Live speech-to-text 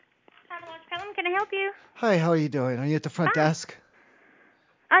can I help you? Hi, how are you doing? Are you at the front desk?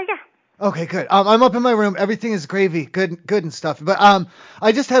 Yeah. Okay, good. I'm up in my room. Everything is gravy, good and stuff. But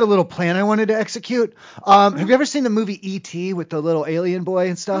I just had a little plan I wanted to execute. Have you ever seen the movie E.T. with the little alien boy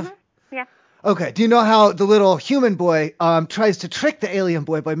and stuff? Yeah. Okay. Do you know how the little human boy tries to trick the alien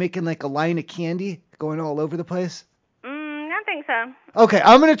boy by making like a line of candy going all over the place? I think so. Okay,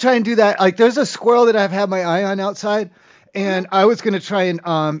 I'm gonna try and do that. Like, there's a squirrel that I've had my eye on outside, and I was gonna try and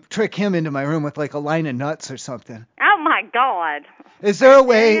trick him into my room with like a line of nuts or something. Oh my God. Is there a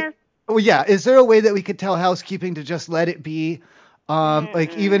way? Serious? Well, yeah. Is there a way that we could tell housekeeping to just let it be,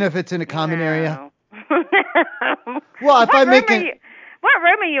 like even if it's in a common area? Well, if I'm making, What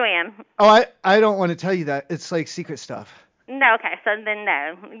room are you in? oh, I don't want to tell you that. It's like secret stuff. No, okay, so then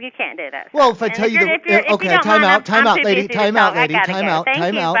no, you can't do that. Well, if I And tell if you you're, the, if you're, if you okay, don't time mind, out, I'm too lady, busy to time out, talk. I lady, gotta time go. out, Thank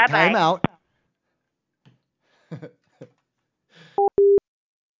time you. out, Bye time bye. out.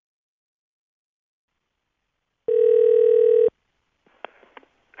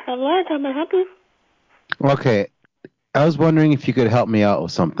 Hello, can I help you? Okay, I was wondering if you could help me out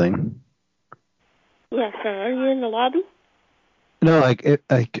with something. Yes, sir. Are you in the lobby? No, like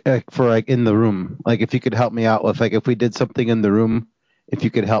for like in the room. Like if you could help me out with like if we did something in the room, if you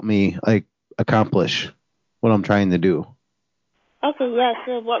could help me like accomplish what I'm trying to do. Okay, yes,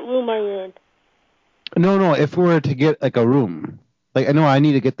 sir. What room are you in? No, if we were to get like a room. Like I know I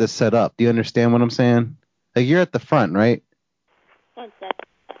need to get this set up. Do you understand what I'm saying? Like you're at the front, right? One sec.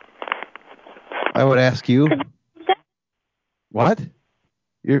 I would ask you. What?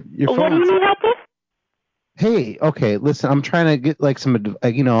 Your phone. What do you need help with? Hey, okay, listen, I'm trying to get like some,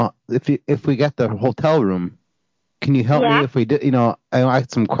 if we got the hotel room, can you help me if we did, I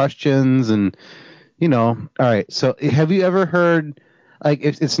had some questions and, all right. So have you ever heard, like,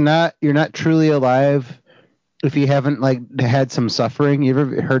 if it's not, you're not truly alive if you haven't like had some suffering? You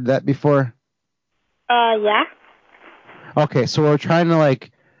ever heard that before? Yeah. Okay, so we're trying to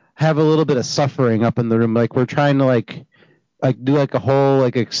like have a little bit of suffering up in the room. Like we're trying to like do like a whole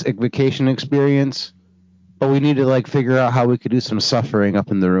like vacation experience. But we need to like figure out how we could do some suffering up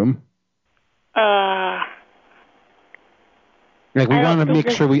in the room. Like we want to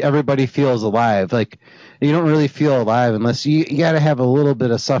make sure everybody feels alive. Like you don't really feel alive unless you got to have a little bit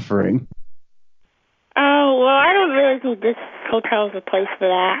of suffering. Oh, well, I don't really think this hotel's a place for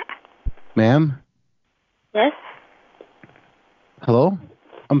that. Ma'am? Yes? Hello?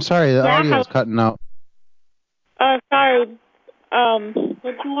 I'm sorry, the audio's cutting out. Sorry. What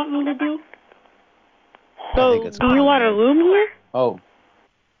do you want me to do? So, do you want a room here? Oh.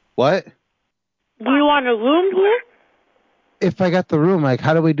 What? Do you want a room here? If I got the room, like,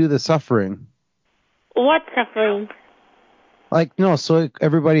 how do we do the suffering? What suffering? Like, no, so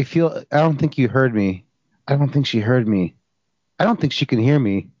everybody feel... I don't think you heard me. I don't think she heard me. I don't think she can hear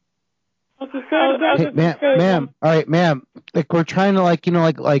me. Okay, so hey, ma'am. All right, ma'am. Like, we're trying to, like,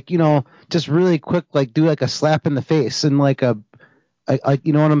 just really quick, like, do, like, a slap in the face and, like, you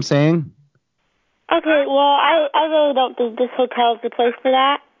know what I'm saying? Okay, well, I really don't think this hotel's the place for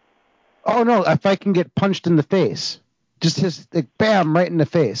that. Oh, no, if I can get punched in the face. Just like, bam, right in the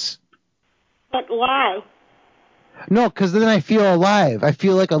face. But why? No, because then I feel alive. I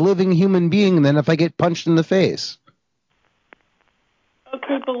feel like a living human being then if I get punched in the face.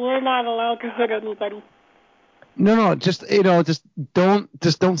 Okay, but we're not allowed to hit anybody. No, just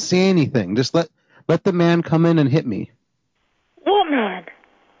don't say anything. Just let the man come in and hit me. What man?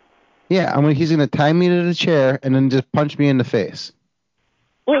 Yeah, he's gonna tie me to the chair and then just punch me in the face.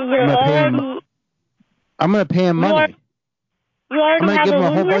 Wait, I'm gonna pay him money. You already I'm gonna have give him a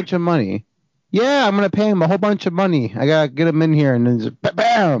whole room bunch of money. Yeah, I'm gonna pay him a whole bunch of money. I gotta get him in here and then just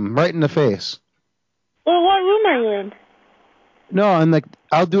bam, right in the face. Well, what room are you in? No, and like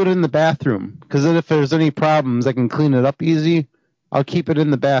I'll do it in the bathroom because then if there's any problems, I can clean it up easy. I'll keep it in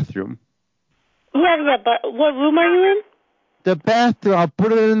the bathroom. Yeah, but what room are you in? The bathroom. I'll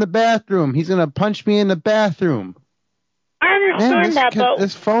put it in the bathroom. He's gonna punch me in the bathroom. I understand but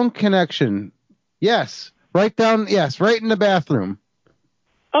this phone connection. Yes, right in the bathroom.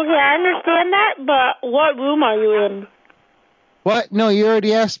 Okay, I understand that, but what room are you in? What? No, you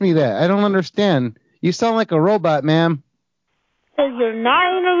already asked me that. I don't understand. You sound like a robot, ma'am. So you're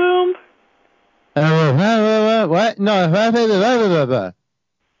not in a room? What? No. If I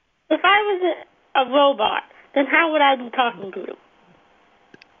was a robot, then how would I be talking to you?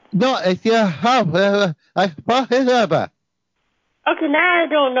 No, if you Okay, now I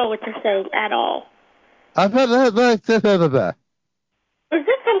don't know what you're saying at all. Is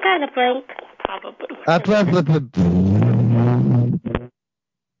this some kind of prank? Probably.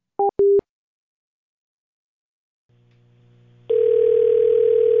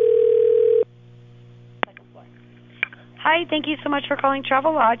 Hi, thank you so much for calling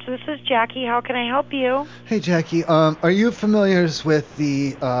Travel Lodge. This is Jackie. How can I help you? Hey, Jackie. Are you familiar with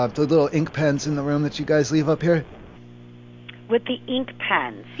the little ink pens in the room that you guys leave up here? With the ink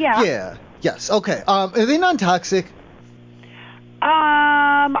pens, yeah. Yeah. Yes. Okay. Are they non-toxic?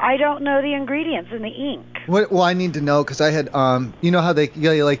 I don't know the ingredients in the ink. Well, I need to know because I had you know how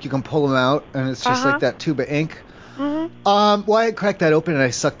you can pull them out and it's just like that tube of ink. Well, I cracked that open and I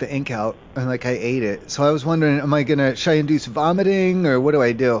sucked the ink out and I ate it. So I was wondering, should I induce vomiting or what do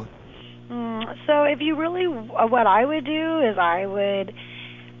I do? So if you really, what I would do is I would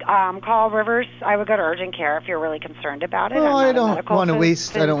call Rivers. I would go to urgent care if you're really concerned about it. Well, I don't want to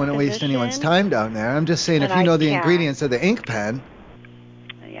waste anyone's time down there. I'm just saying if you know the ingredients of the ink pen.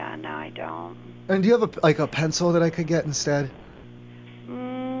 Yeah, no, I don't. And do you have a pencil that I could get instead?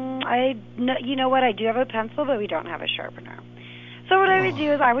 You know what? I do have a pencil, but we don't have a sharpener. So what I would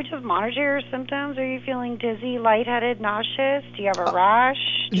do is I would just monitor your symptoms. Are you feeling dizzy, lightheaded, nauseous? Do you have a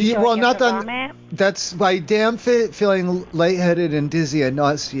rash? Vomit? That's by damn fit feeling lightheaded and dizzy and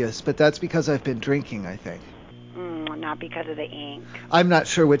nauseous, but that's because I've been drinking, I think. Not because of the ink. I'm not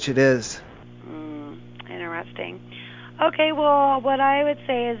sure which it is. Interesting. Okay, well, what I would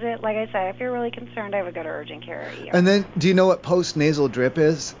say is that, like I said, if you're really concerned, I would go to urgent care. And then, do you know what post-nasal drip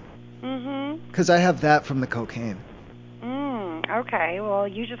is? Because I have that from the cocaine. Okay, well,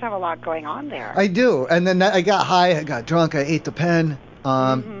 you just have a lot going on there. I do, and then I got high, I got drunk, I ate the pen.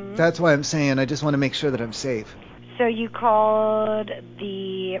 That's why I'm saying I just want to make sure that I'm safe. So you called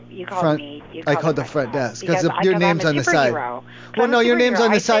me. I called the front desk because your name's on the side. Well, no, your name's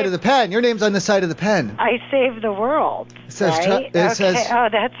on the side of the pen. Your name's on the side of the pen. I saved the world. It says, right? it says, oh,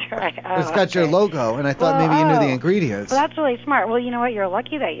 that's right. It's got your logo, and I thought maybe you knew the ingredients. Well, that's really smart. Well, you know what? You're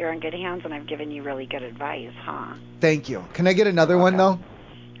lucky that you're in good hands, and I've given you really good advice, huh? Thank you. Can I get another one, though?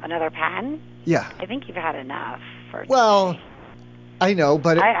 Another pen? Yeah. I think you've had enough for Well, today. I know,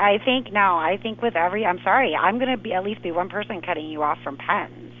 but... I think with I'm sorry, I'm going to at least be one person cutting you off from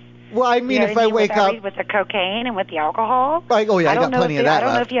pens. Well, I mean, if I wake up... With the cocaine and with the alcohol. I got plenty of that I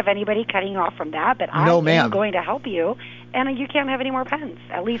don't know if you have anybody cutting you off from that, but I am going to help you, and you can't have any more pens,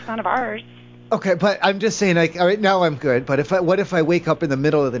 at least none of ours. Okay, but I'm just saying, right now I'm good, but what if I wake up in the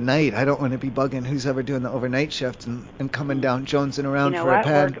middle of the night? I don't want to be bugging who's ever doing the overnight shift and coming down, jonesing around for a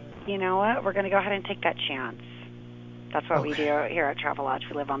pen. You know what? We're going to go ahead and take that chance. That's what we do here at Travel Lodge.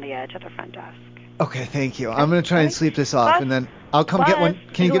 We live on the edge at the front desk. Okay, thank you. I'm going to try and sleep this off, and then I'll come get one.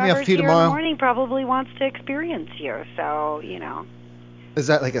 Can you give me a few tomorrow? Whoever's here in the morning probably wants to experience you, so, Is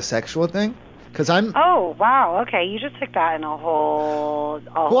that like a sexual thing? Because I'm... Oh, wow, okay. You just took that in a whole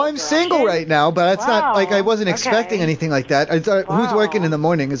Well, I'm single right now, but it's not like I wasn't expecting anything like that. I thought, who's working in the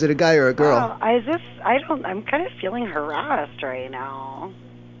morning? Is it a guy or a girl? I'm kind of feeling harassed right now.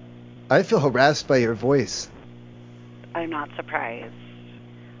 I feel harassed by your voice. I'm not surprised.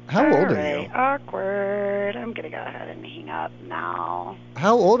 How old are you? Awkward. I'm going to go ahead and hang up now.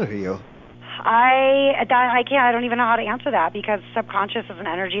 How old are you? I can't. I don't even know how to answer that because subconscious is an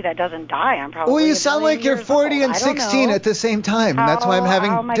energy that doesn't die. I'm probably. Well, you sound like you're 40 and 16 at the same time, and that's why I'm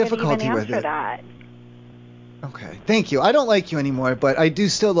having difficulty with it. That? Okay, thank you. I don't like you anymore, but I do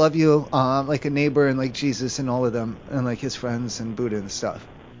still love you, like a neighbor and like Jesus and all of them, and like his friends and Buddha and stuff.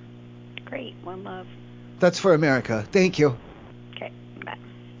 Great, one love. That's for America. Thank you. Okay, bye.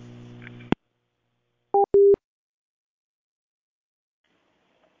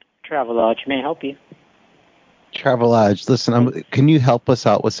 Travel Lodge, may I help you? Travel Lodge, listen, can you help us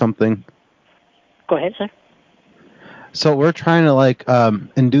out with something? Go ahead, sir. So we're trying to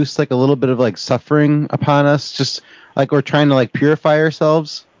induce a little bit of suffering upon us, just like we're trying to purify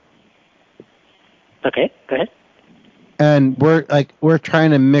ourselves. Okay, go ahead. And we're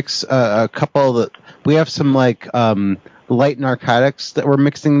trying to mix a couple of we have some light narcotics that we're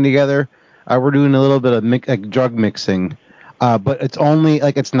mixing together. We're doing a little bit of drug mixing. But it's only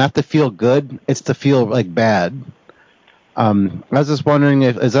it's not to feel good, it's to feel bad. I was just wondering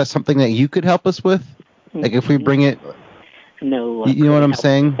is that something that you could help us with? If we bring it. No. You know what I'm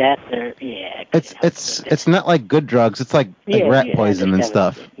saying? Yeah. It's not like good drugs. It's like rat poison and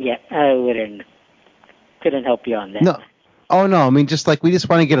stuff. Yeah, I couldn't help you on that. No. Oh no, I mean just we just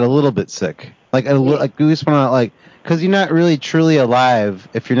want to get a little bit sick. We just want to because you're not really truly alive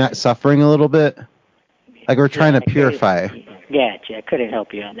if you're not suffering a little bit. We're trying to purify. Gotcha. I couldn't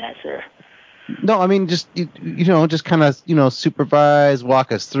help you on that, sir. No, I mean just just kind of supervise,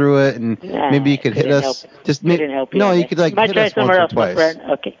 walk us through it, and maybe you could hit us. Couldn't help you. No, you could hit us once or twice.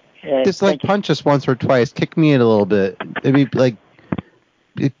 Okay. Just punch us once or twice, kick me in a little bit. It'd be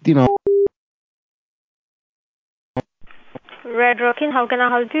Red Rockin', how can I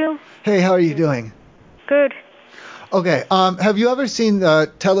help you? Hey, how are you doing? Good. Okay. Have you ever seen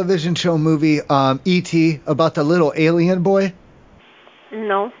the television show movie E.T. about the little alien boy?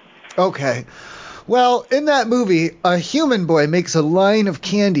 No. Okay. Well, in that movie, a human boy makes a line of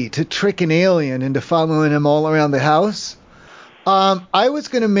candy to trick an alien into following him all around the house. I was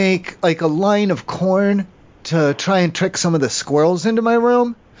going to make like a line of corn to try and trick some of the squirrels into my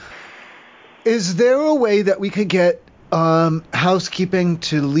room. Is there a way that we could get housekeeping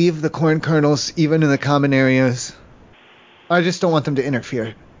to leave the corn kernels even in the common areas? I just don't want them to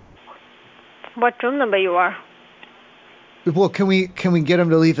interfere. What room number you are? Well, can we get them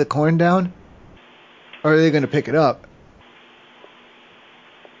to leave the corn down? Or are they going to pick it up?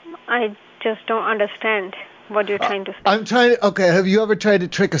 I just don't understand what you're trying to say. Okay, have you ever tried to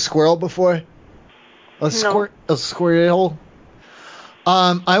trick a squirrel before? A squirrel?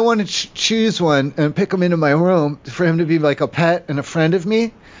 I want to choose one and pick him into my room for him to be like a pet and a friend of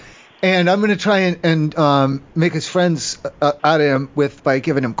me. And I'm going to try and make his friends out of him by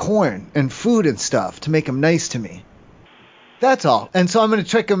giving him corn and food and stuff to make him nice to me. That's all. And so I'm going to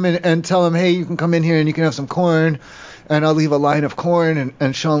trick him and tell him, hey, you can come in here and you can have some corn, and I'll leave a line of corn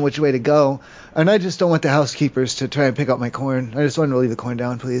and show him which way to go. And I just don't want the housekeepers to try and pick up my corn. I just want them to leave the corn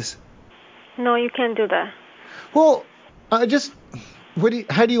down, please. No, you can't do that. Well, how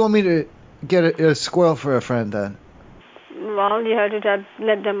do you want me to get a squirrel for a friend then? Well, you have to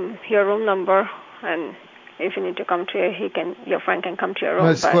let them your room number, and if you need to come to your friend can come to your room.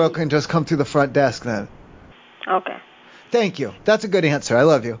 My squirrel can just come through the front desk then. Okay. Thank you. That's a good answer. I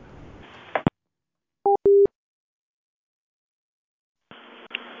love you.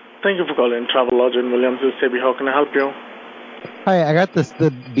 Thank you for calling Travelodge in Williams. This is Sebi. How can I help you? Hi, I got the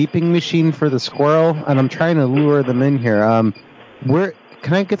beeping machine for the squirrel, and I'm trying to lure them in here. Where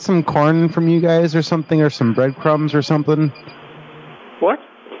can I get some corn from you guys or something, or some breadcrumbs or something? What?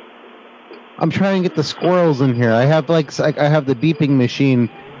 I'm trying to get the squirrels in here. I have the beeping machine,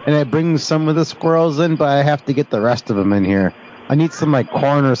 and it brings some of the squirrels in, but I have to get the rest of them in here. I need some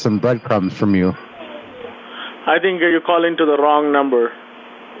corn or some breadcrumbs from you. I think you're calling to the wrong number.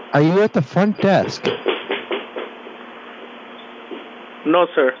 Are you at the front desk? No,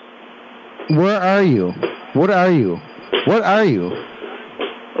 sir. Where are you? What are you? What are you?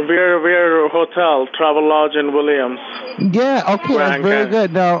 We're a hotel, Travelodge in Williams. Yeah, okay, that's very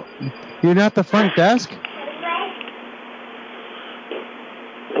good. Now, you're not the front desk?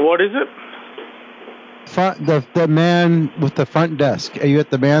 What is it? The man with the front desk. Are you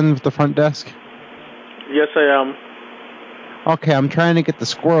at the man with the front desk? Yes, I am. Okay, I'm trying to get the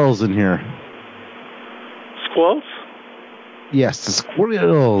squirrels in here. Squirrels? Yes, the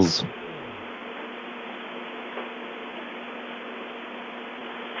squirrels.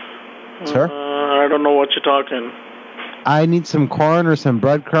 Sir? I don't know what you're talking. I need some corn or some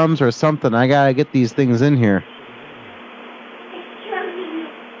breadcrumbs or something. I gotta get these things in here.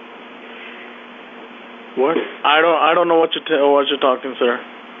 What? I don't know what you're talking, sir.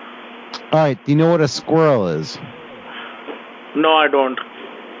 All right. Do you know what a squirrel is? No, I don't.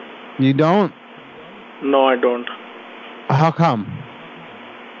 You don't? No, I don't. How come?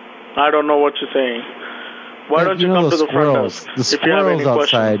 I don't know what you're saying. Why don't you come to the front desk? The squirrels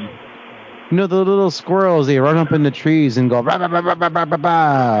outside. You know the little squirrels, they run up in the trees and go, bah, bah, bah, bah, bah, bah, bah,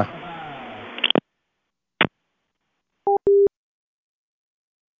 bah.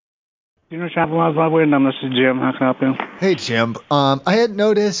 You know, Travelodge Library, and this is Jim. How can I help you? Hey, Jim. I had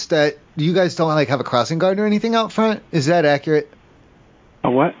noticed that you guys don't have a crossing guard or anything out front. Is that accurate?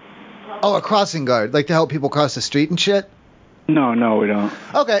 A what? Oh, a crossing guard, like to help people cross the street and shit. No, we don't.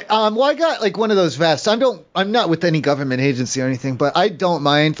 Okay. Well, I got one of those vests. I'm not with any government agency or anything, but I don't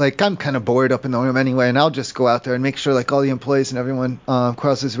mind. I'm kind of bored up in the room anyway, and I'll just go out there and make sure all the employees and everyone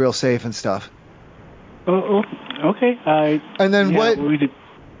crosses real safe and stuff. Oh, okay. And then what?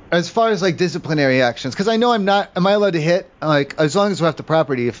 As far as disciplinary actions, because I know am I allowed to hit as long as we're off the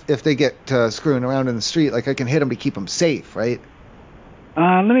property? If they get screwing around in the street, I can hit them to keep them safe, right?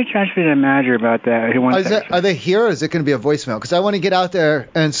 Let me transfer to the manager about that. Are they here, or is it going to be a voicemail? Because I want to get out there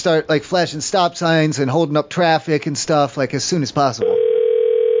and start flashing stop signs and holding up traffic and stuff as soon as possible.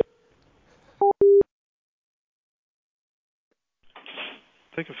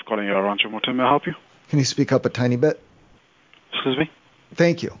 Thank you for calling your Rancho Motel. May I help you? Can you speak up a tiny bit? Excuse me?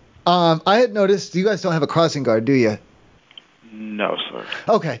 Thank you. I had noticed you guys don't have a crossing guard, do you? No, sir.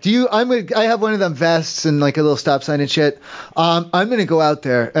 Okay. I have one of them vests and a little stop sign and shit. I'm gonna go out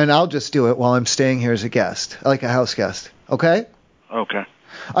there and I'll just do it while I'm staying here as a guest, like a house guest. Okay? Okay.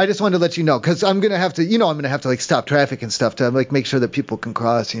 I just wanted to let you know, because I'm gonna have to stop traffic and stuff to make sure that people can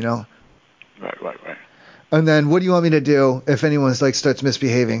cross, Right. And then what do you want me to do if anyone starts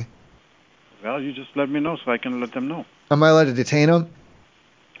misbehaving? Well, you just let me know so I can let them know. Am I allowed to detain him?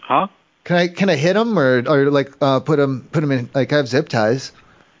 Huh? Can I hit him or like put him in, like, I have zip ties?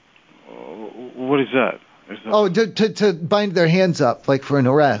 What is that? Oh, to bind their hands up, like for an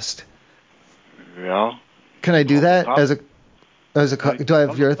arrest. Yeah. Can I do that as a do I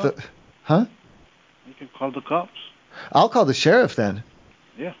have your huh? You can call the cops. I'll call the sheriff then.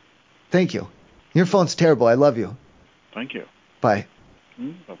 Yeah. Thank you. Your phone's terrible. I love you. Thank you. Bye.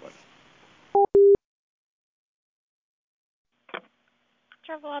 Bye-bye.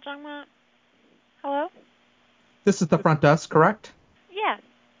 Travel Lodge Longmont. Hello? This is the front desk, correct? Yeah.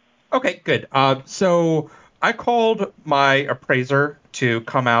 Okay, good. So I called my appraiser to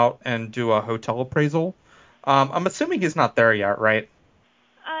come out and do a hotel appraisal. I'm assuming he's not there yet, right?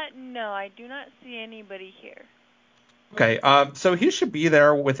 No, I do not see anybody here. Okay, so he should be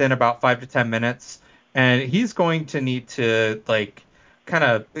there within about 5 to 10 minutes, and he's going to need to, like, kind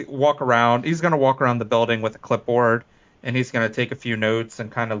of walk around. He's going to walk around the building with a clipboard, and he's going to take a few notes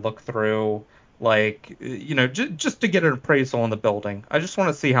and kind of look through, like, just to get an appraisal on the building. I just want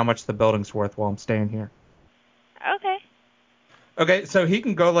to see how much the building's worth while I'm staying here. Okay. Okay, so he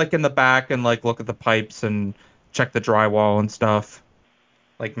can go, like, in the back and, like, look at the pipes and check the drywall and stuff.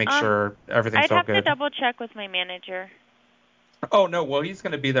 Like, make sure everything's all good. I'd have to double check with my manager. Oh, no, well, he's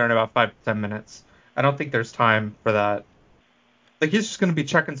going to be there in about 5 to 10 minutes. I don't think there's time for that. Like, he's just going to be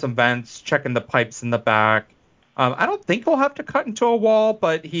checking some vents, checking the pipes in the back. I don't think he'll have to cut into a wall,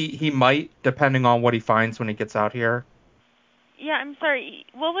 but he might, depending on what he finds when he gets out here. Yeah, I'm sorry.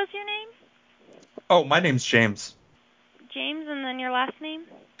 What was your name? Oh, my name's James. James, and then your last name?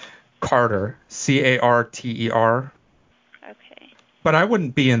 Carter. Carter. Okay. But I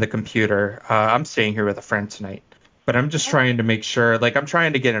wouldn't be in the computer. I'm staying here with a friend tonight. But I'm just trying to make sure, like, I'm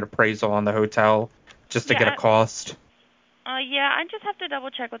trying to get an appraisal on the hotel just to get a cost. Yeah, I just have to double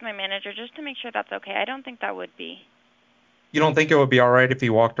check with my manager just to make sure that's okay. I don't think that would be. You don't think it would be all right if he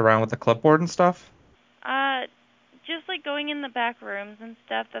walked around with a clipboard and stuff? Just like going in the back rooms and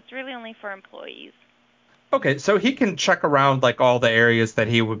stuff, that's really only for employees. Okay, so he can check around, like, all the areas that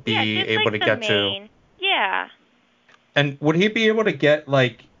he would be able to get to. Yeah. And would he be able to get,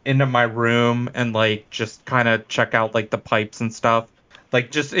 like, into my room and, like, just kind of check out, like, the pipes and stuff? Like,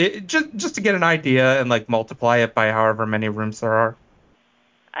 just to get an idea and, like, multiply it by however many rooms there are?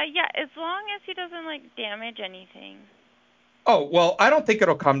 Yeah, as long as he doesn't, like, damage anything. Oh, well, I don't think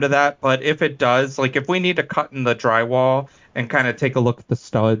it'll come to that, but if it does, like, if we need to cut in the drywall and kind of take a look at the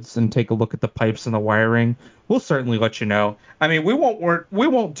studs and take a look at the pipes and the wiring, we'll certainly let you know. I mean, we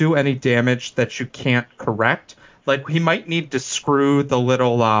won't do any damage that you can't correct. Like, he might need to screw the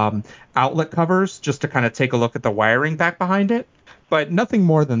little outlet covers just to kind of take a look at the wiring back behind it, but nothing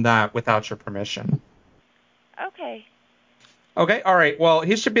more than that without your permission. Okay. Okay, all right. Well,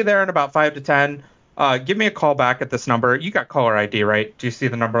 he should be there in about 5 to 10. Give me a call back at this number. You got caller ID, right? Do you see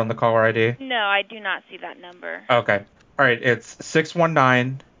the number on the caller ID? No, I do not see that number. Okay. All right, it's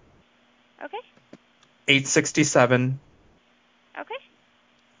 619. Okay. 867. Okay.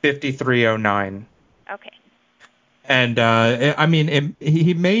 5309. Okay. And, I mean,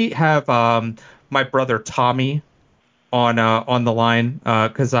 he may have my brother Tommy on the line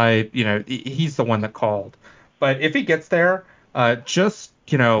because he's the one that called. But if he gets there, just,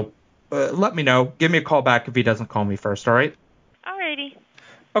 let me know. Give me a call back if he doesn't call me first, all right? Alrighty.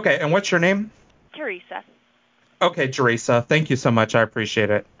 Okay, and what's your name? Teresa. Okay, Teresa. Thank you so much. I appreciate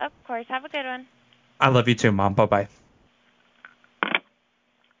it. Of course. Have a good one. I love you too, Mom. Bye-bye.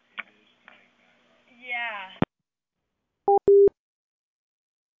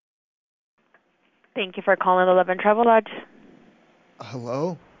 Thank you for calling the 11 Travel Lodge.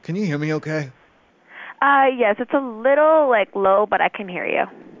 Hello? Can you hear me okay? Yes, it's a little, low, but I can hear you.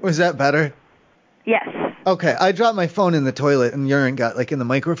 Was that better? Yes. Okay, I dropped my phone in the toilet and urine got, in the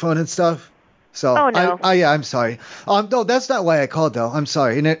microphone and stuff. So, oh, no. I'm sorry. No, that's not why I called, though. I'm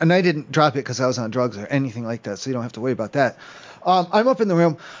sorry. And I didn't drop it because I was on drugs or anything like that, so you don't have to worry about that. I'm up in the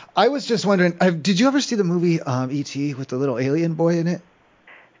room. I was just wondering, did you ever see the movie E.T. with the little alien boy in it?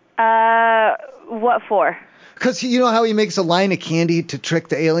 What for? Because you know how he makes a line of candy to trick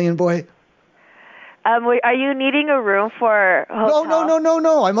the alien boy? Are you needing a room for hotel?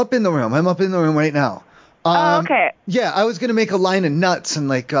 No. I'm up in the room. I'm up in the room right now. Okay. Yeah, I was going to make a line of nuts and,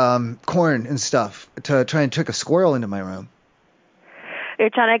 corn and stuff to try and trick a squirrel into my room. You're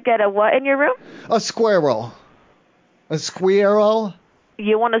trying to get a what in your room? A squirrel. A squirrel?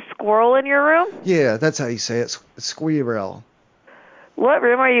 You want a squirrel in your room? Yeah, that's how you say it. A squirrel. What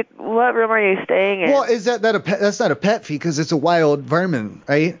room are you staying in? Well, is that a pet? That's not a pet fee because it's a wild vermin,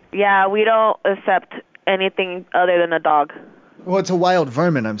 right? Yeah, we don't accept anything other than a dog. Well, it's a wild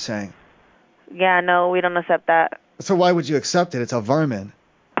vermin, I'm saying. Yeah, no, we don't accept that. So why would you accept it? It's a varmint.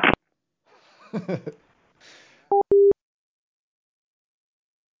 How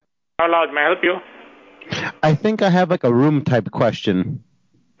loud? May I help you? I think I have like a room type question.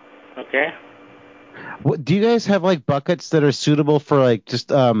 Okay. Do you guys have like buckets that are suitable for like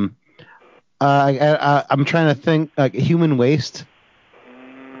just I'm trying to think like human waste?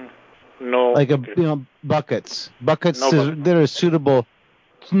 No. Like buckets No that are suitable.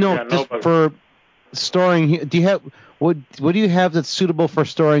 No, Yeah, just no for storing. Do you have what do you have that's suitable for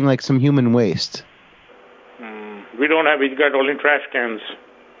storing like some human waste? We don't have. We got only trash cans.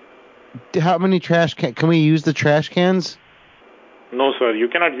 How many trash cans? Can we use the trash cans? No, sir. You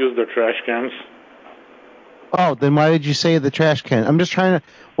cannot use the trash cans. Oh, then why did you say the trash can? I'm just trying to.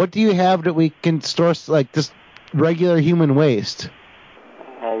 What do you have that we can store like just regular human waste?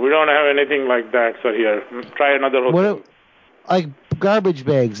 Oh, we don't have anything like that, sir. Here, try another hotel. What, like garbage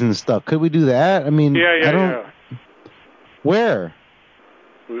bags and stuff? Could we do that? I mean, I don't. Yeah. Where?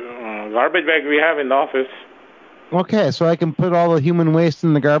 Garbage bag we have in the office. Okay, so I can put all the human waste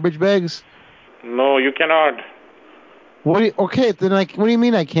in the garbage bags? No, you cannot. Okay, then what do you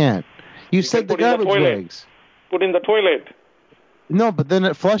mean I can't? You said the garbage bags. Put in the toilet. No, but then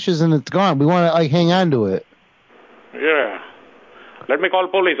it flushes and it's gone. We want to like hang on to it. Yeah. Let me call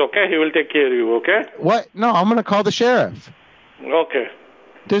police, okay? He will take care of you, okay? What? No, I'm going to call the sheriff. Okay.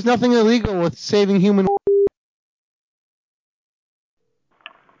 There's nothing illegal with saving human.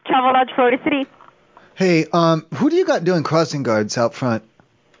 Travel Lodge, Florida City. Hey, who do you got doing crossing guards out front?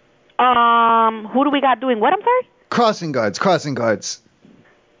 Who do we got doing what, I'm sorry? Crossing guards.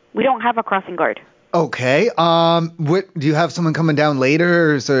 We don't have a crossing guard. Okay. What do you have someone coming down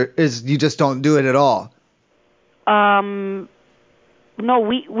later, or is you just don't do it at all? No,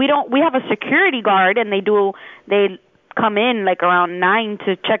 we don't. We have a security guard, and they come in like around 9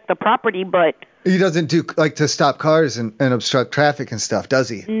 to check the property, but He doesn't do like to stop cars and obstruct traffic and stuff, does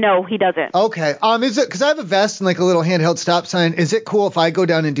he? no, he doesn't. Okay. Is it because I have a vest and like a little handheld stop sign? Is it cool if I go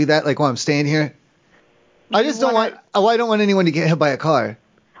down and do that like while I'm staying here? I just don't want. Oh, I don't want anyone to get hit by a car.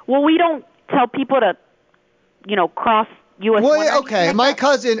 Well, we don't tell people to, cross US. Well, yeah, okay. My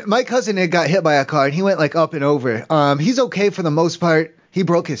cousin had got hit by a car and he went like up and over. He's okay for the most part. He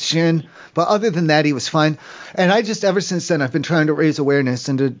broke his shin, but other than that, he was fine. And I just ever since then I've been trying to raise awareness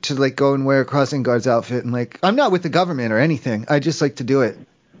and to like go and wear a crossing guard's outfit and like I'm not with the government or anything. I just like to do it.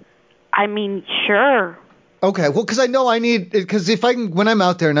 I mean, sure. Okay, well, because I know I need because if I can when I'm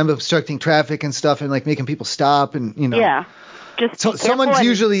out there and I'm obstructing traffic and stuff and like making people stop and Yeah. So someone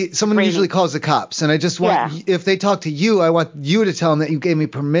usually calls the cops, and I just want if they talk to you, I want you to tell them that you gave me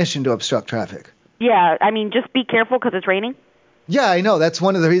permission to obstruct traffic. Yeah, I mean, just be careful because it's raining. Yeah, I know. That's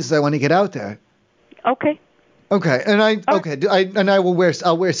one of the reasons I want to get out there. Okay. Okay, and I will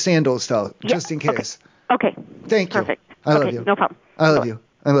wear sandals though, just in case. Okay. Thank you. Perfect. I love you. No problem. I love you.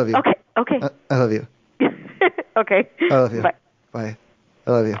 I love you. Okay. I love you. Okay. I love you. Bye. Bye.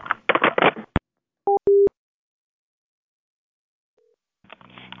 I love you.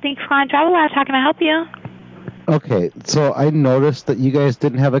 Thanks for calling Travel Lodge. How can I help you? Okay, so I noticed that you guys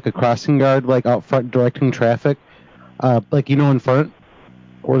didn't have like a crossing guard like out front directing traffic, like in front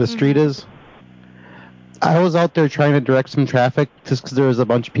where the street is. I was out there trying to direct some traffic just because there was a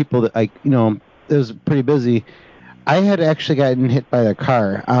bunch of people that it was pretty busy. I had actually gotten hit by a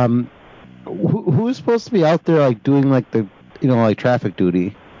car. Who's supposed to be out there like doing like the like traffic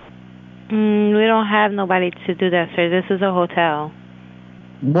duty? We don't have nobody to do that, sir. This is a hotel.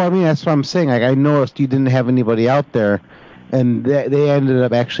 Well, I mean, that's what I'm saying. Like, I noticed you didn't have anybody out there, and they ended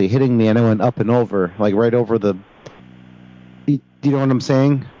up actually hitting me, and I went up and over, like right over the. You know what I'm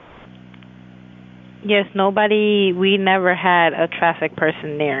saying? Yes, nobody. We never had a traffic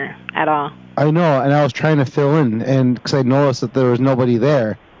person there at all. I know, and I was trying to fill in, and because I noticed that there was nobody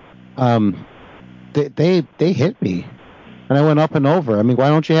there, they hit me, and I went up and over. I mean, why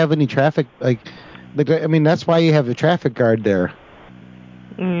don't you have any traffic? I mean, that's why you have a traffic guard there.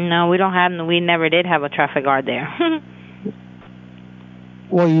 No, we don't have. We never did have a traffic guard there.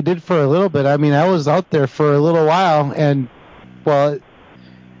 Well, you did for a little bit. I mean, I was out there for a little while, and well, it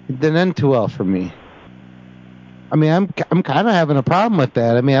didn't end too well for me. I mean, I'm kind of having a problem with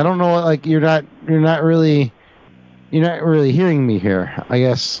that. I mean, I don't know. Like, you're not really hearing me here. I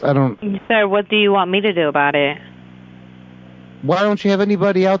guess I don't. Sir, what do you want me to do about it? Why don't you have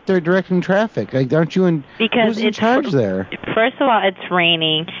anybody out there directing traffic? Like, aren't you in? Because who's in charge there? First of all, it's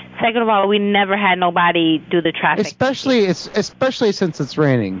raining. Second of all, we never had nobody do the traffic. Especially since it's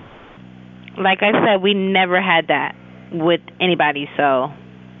raining. Like I said, we never had that with anybody. So.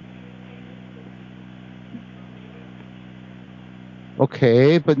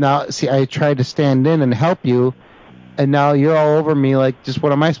 Okay, but now, see, I tried to stand in and help you, and now you're all over me like, just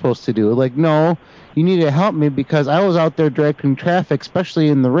what am I supposed to do? Like, no, you need to help me because I was out there directing traffic, especially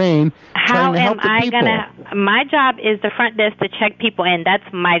in the rain, trying to help the people. My job is the front desk to check people in. That's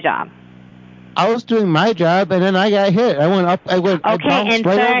my job. I was doing my job, and then I got hit. I went up. I bounced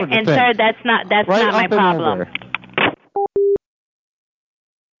right over the thing. Sir, that's not my problem.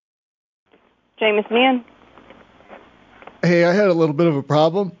 Jameson Inn. Hey, I had a little bit of a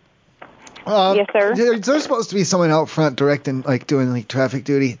problem. Yes, sir. There's supposed to be someone out front directing, like doing like traffic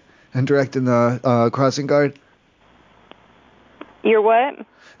duty and directing the crossing guard. You're what?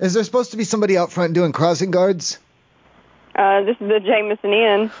 Is there supposed to be somebody out front doing crossing guards? This is the Jameson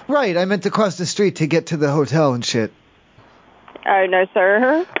Inn. Right, I meant to cross the street to get to the hotel and shit. Oh, no,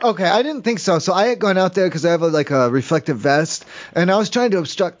 sir. Okay, I didn't think so. So I had gone out there because I have a reflective vest, and I was trying to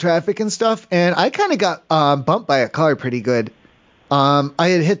obstruct traffic and stuff, and I kind of got bumped by a car pretty good. I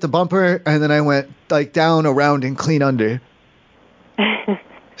had hit the bumper, and then I went like down, around, and clean under.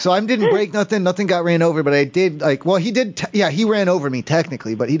 So I didn't break nothing. Nothing got ran over, but I did he did. He ran over me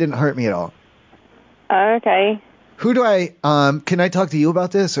technically, but he didn't hurt me at all. Okay. Who do I can I talk to you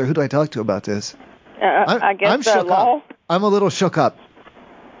about this, or who do I talk to about this? I guess I'm the shook law. up. I'm a little shook up.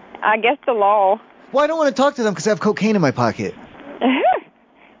 I guess the law. Well, I don't want to talk to them because I have cocaine in my pocket.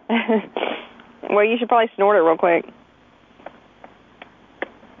 Well, you should probably snort it real quick.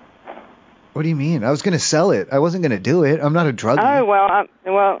 What do you mean? I was going to sell it. I wasn't going to do it. I'm not a druggie. Oh,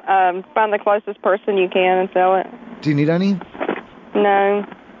 well, find the closest person you can and sell it. Do you need any? No.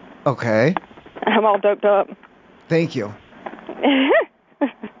 Okay. I'm all doped up. Thank you.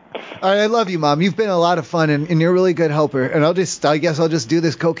 All right, I love you, Mom. You've been a lot of fun, and you're a really good helper. And I guess I'll just do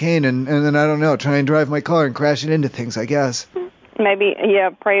this cocaine and then, I don't know, try and drive my car and crash it into things, I guess. Maybe,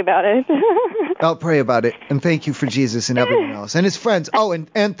 pray about it. I'll pray about it. And thank you for Jesus and everyone else. And his friends. Oh,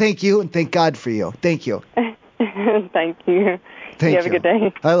 and thank you, and thank God for you. Thank you. Thank you. Thank you. You have a good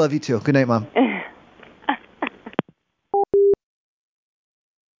day. I love you, too. Good night, Mom.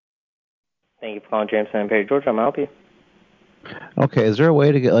 Thank you for calling Jameson and Perry Georgia. I'm going to help you. Okay, is there a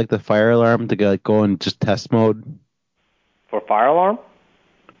way to get like the fire alarm to get go in just test mode? For fire alarm?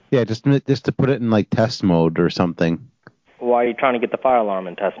 Yeah, just to put it in like test mode or something. Why are you trying to get the fire alarm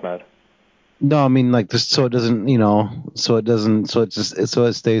in test mode? No, I mean like just so it doesn't, so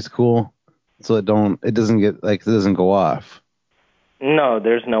it stays cool, so it doesn't go off. No,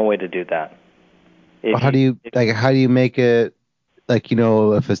 there's no way to do that. How do you make it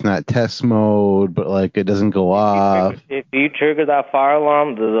if it's not test mode, but like it doesn't go off? If you trigger that fire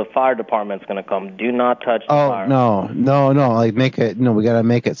alarm, the fire department's going to come. Do not touch the fire alarm. No, like make it, we got to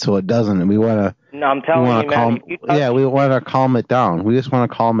make it so it doesn't. And we want to, no, I'm telling you, man. We want to calm it down. We just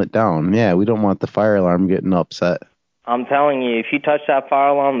want to calm it down. Yeah, we don't want the fire alarm getting upset. I'm telling you, if you touch that fire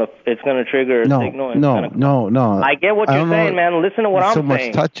alarm, it's going to trigger a signal. No. I get what you're saying, man. Listen to what I'm saying. So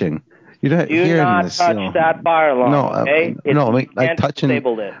much touching. You're not hearing this. Do not touch that fire alarm, okay? Like touching.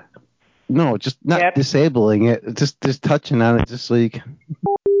 Disabled it. No, just not disabling it. Just touching on it, just so you can.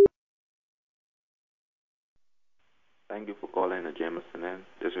 Thank you for calling the Jameson Inn.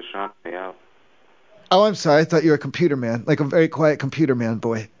 This is Sean. May I help? Oh, I'm sorry. I thought you were a computer man, like a very quiet computer man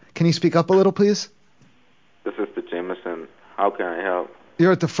boy. Can you speak up a little, please? This is the Jameson. How can I help?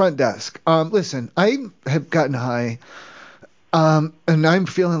 You're at the front desk. Listen, I have gotten high. And I'm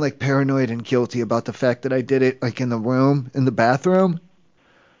feeling like paranoid and guilty about the fact that I did it like in the bathroom.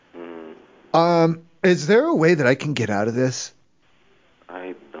 Is there a way that I can get out of this?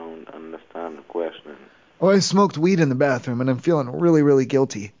 I don't understand the question. Oh, I smoked weed in the bathroom and I'm feeling really, really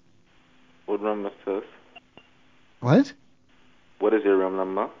guilty. What room is this? What? What is your room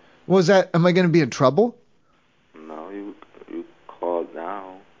number? Am I going to be in trouble? No, you called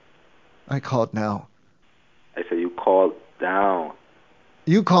now. I called now. I said you called down.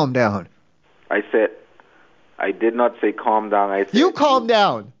 You calm down. I did not say calm down. I said you calm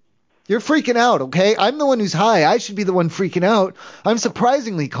down. You're freaking out, okay? I'm the one who's high. I should be the one freaking out. I'm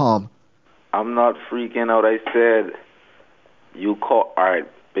surprisingly calm. I'm not freaking out. I said you call. All right.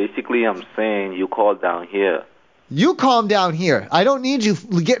 Basically, I'm saying you called down here. You calm down here. I don't need you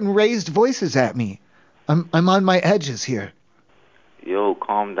getting raised voices at me. I'm on my edges here. Yo,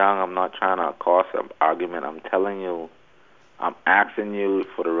 calm down. I'm not trying to cause an argument. I'm telling you. I'm asking you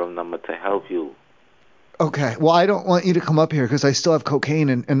for the room number to help you. Okay. Well, I don't want you to come up here because I still have cocaine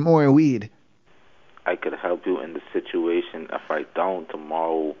and more weed. I could help you in the situation. If I don't,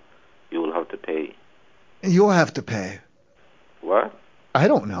 tomorrow you will have to pay. You'll have to pay. What? I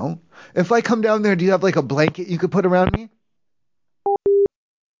don't know. If I come down there, do you have like a blanket you could put around me?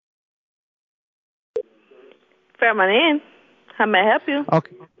 Fairmont Inn. How may I help you?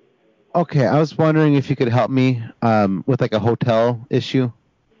 Okay, I was wondering if you could help me with like a hotel issue.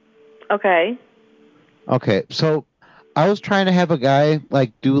 Okay. Okay, so I was trying to have a guy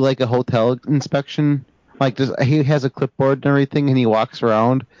like do like a hotel inspection. Like he has a clipboard and everything, and he walks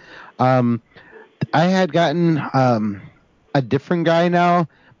around. I had gotten a different guy now,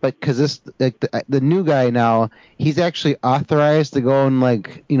 but because this like the new guy now, he's actually authorized to go in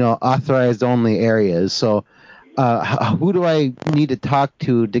like authorized only areas. So who do I need to talk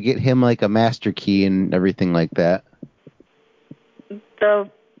to get him like a master key and everything like that?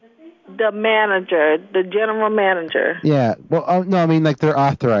 The manager, the general manager. Yeah. Well, no, I mean like they're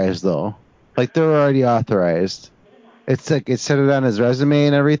authorized though. Like they're already authorized. It's like it said it on his resume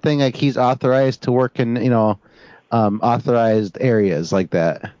and everything. Like he's authorized to work in authorized areas like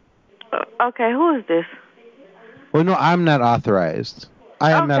that. Okay, who is this? Well, no, I'm not authorized.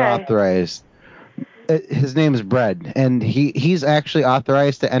 I am not authorized. His name is Brad, and he's actually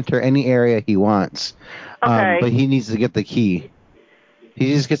authorized to enter any area he wants. Okay. But he needs to get the key.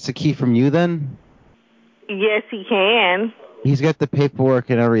 He just gets the key from you then? Yes, he can. He's got the paperwork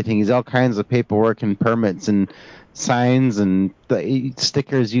and everything. He's all kinds of paperwork and permits and signs and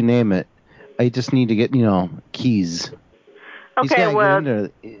stickers, you name it. I just need to get, keys. Okay,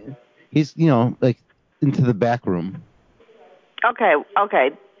 He's like into the back room. Okay.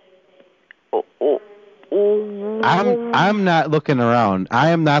 I'm not looking around. I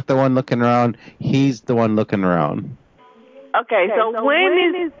am not the one looking around. He's the one looking around. Okay, so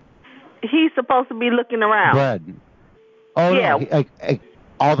when is he supposed to be looking around? Brad. Oh yeah. No,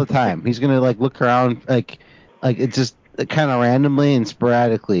 all the time. He's gonna like look around like it's just kind of randomly and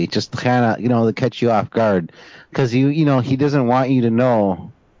sporadically, just kind of to catch you off guard, because he doesn't want you to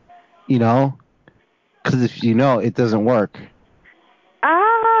know, because if you know it doesn't work.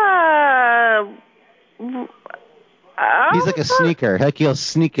 He's like a sneaker. Heck, he'll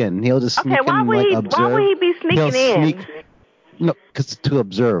sneak in. He'll just sneak in and observe. Why would he be sneaking in? No, because to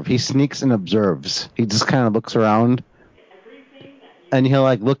observe. He sneaks and observes. He just kind of looks around, and he'll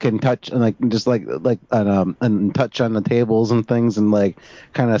like look and touch and just and touch on the tables and things and like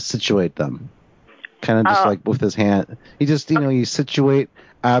kind of situate them. Kind of just like with his hand. He just you situate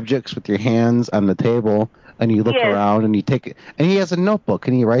objects with your hands on the table, and you look around and you take it. And he has a notebook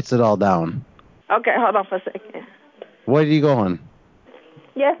and he writes it all down. Okay, hold on for a second. Where are you going?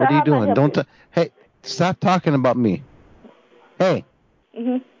 Yes, what are you doing? Don't. Hey, stop talking about me. Hey.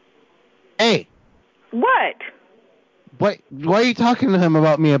 Mhm. Hey. What? Why are you talking to him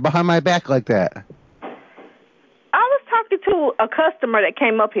about me behind my back like that? I was talking to a customer that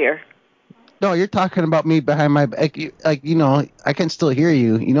came up here. No, you're talking about me behind my back. I can still hear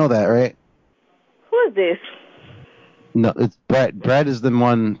you. You know that, right? Who is this? No, it's Brad. Brad is the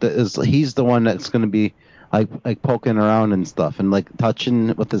one he's the one that's going to be like poking around and stuff and like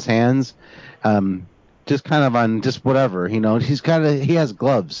touching with his hands, just kind of on just whatever, he has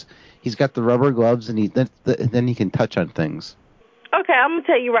gloves. He's got the rubber gloves and then he can touch on things. Okay, I'm gonna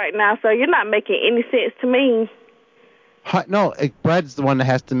tell you right now, sir. You're not making any sense to me. No, Brad's the one that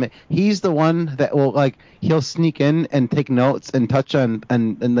has to make. He's the one that will he'll sneak in and take notes and touch on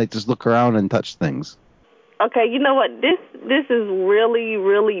and like just look around and touch things. Okay, you know what? This is really,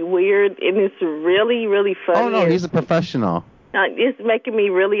 really weird, and it's really, really funny. Oh no, he's a professional. It's making me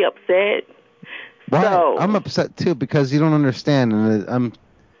really upset. Why? So, I'm upset too because you don't understand, and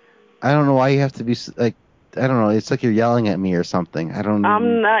I don't know why you have to be like. I don't know. It's like you're yelling at me or something.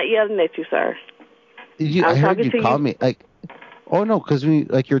 I'm not yelling at you, sir. I heard you call me like. Oh no, because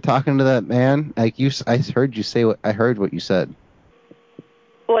you're talking to that man. I heard you say I heard what you said.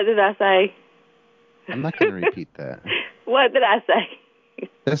 What did I say? I'm not going to repeat that. What did I say?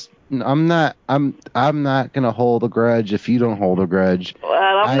 I'm not going to hold a grudge if you don't hold a grudge. Well,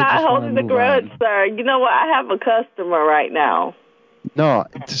 I'm not holding a grudge, sir. You know what? I have a customer right now. No,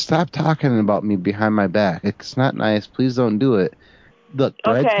 stop talking about me behind my back. It's not nice. Please don't do it. Look,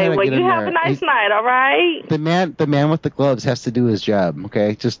 okay, well, you have a nice night, all right? The man with the gloves has to do his job,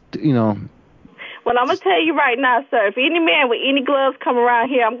 okay? Just, Well, I'm going to tell you right now, sir, if any man with any gloves come around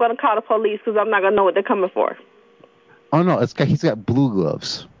here, I'm going to call the police because I'm not going to know what they're coming for. Oh, no, he's got blue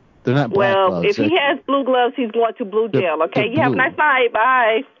gloves. They're not black gloves. Well, if he has blue gloves, he's going to blue jail, okay? You have a nice night.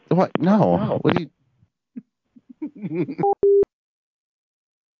 Bye. What? No. What do you...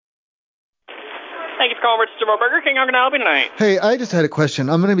 Thank you for calling Richard Burger King. How can I help you tonight? Hey, I just had a question.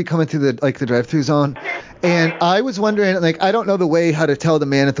 I'm going to be coming through the drive-thru zone, and I was wondering, I don't know the way how to tell the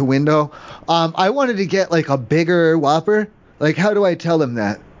man at the window. I wanted to get a bigger Whopper. How do I tell him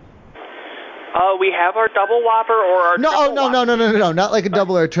that? We have our double Whopper or our triple Whopper. No, not like a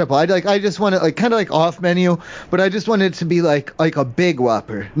double or a triple. I just want it like kind of like off menu, but I just want it to be like a big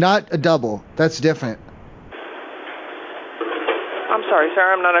Whopper, not a double. That's different. I'm sorry, sir.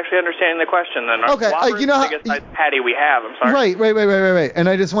 I'm not actually understanding the question. Then Okay, Whopper you know is the biggest size patty we have. I'm sorry. Right. And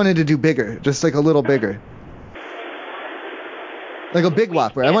I just wanted to do bigger, just like a little bigger. Like a big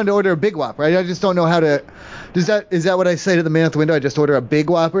Whopper. I wanted to order a big Whopper. I just don't know how to. Is that what I say to the man at the window? I just order a big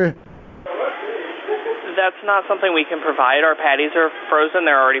Whopper? That's not something we can provide. Our patties are frozen.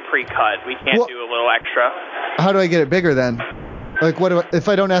 They're already pre-cut. We can't do a little extra. How do I get it bigger then? Like, if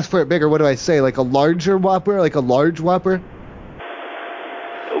I don't ask for it bigger, what do I say? Like a larger Whopper? Like a large Whopper?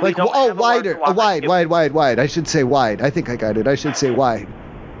 Like, wider. Wide. I should say wide. I think I got it. I should say wide.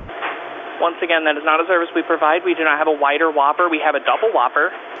 Once again, that is not a service we provide. We do not have a wider Whopper. We have a double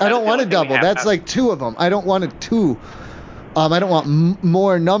Whopper. I don't want a double. That's like two of them. I don't want a two. I don't want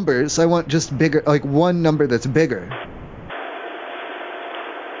more numbers. I want just bigger, like one number that's bigger.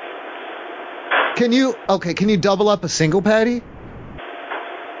 Can you double up a single patty?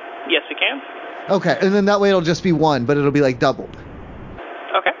 Yes, we can. Okay, and then that way it'll just be one, but it'll be like doubled.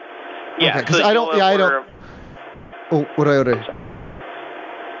 Okay. Yeah. Okay, because I don't. Oh, what do I order?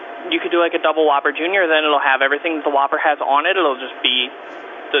 You could do like a double Whopper Junior, then it'll have everything that the Whopper has on it. It'll just be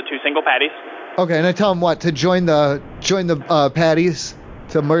the two single patties. Okay, and I tell them what to join the patties,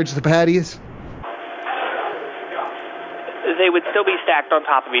 to merge the patties. They would still be stacked on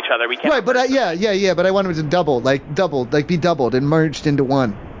top of each other. We can't. Right, but but I want them to be doubled and merged into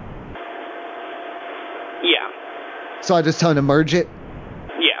one. Yeah. So I just tell them to merge it.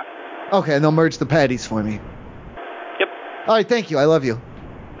 Yeah. Okay, and they'll merge the patties for me. Yep. All right, thank you. I love you.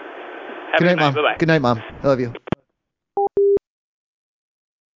 Good night, Mom. Bye-bye. Good night, Mom. I love you. I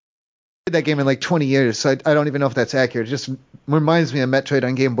played that game in like 20 years, so I don't even know if that's accurate. It just reminds me of Metroid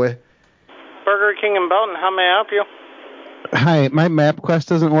on Game Boy. Burger King in Belton, how may I help you? Hi, my MapQuest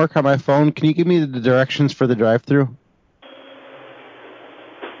doesn't work on my phone. Can you give me the directions for the drive-thru?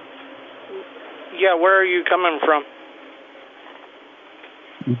 Yeah, where are you coming from?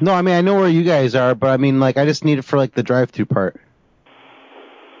 No, I mean, I know where you guys are, but I mean, like, I just need it for, like, the drive-thru part.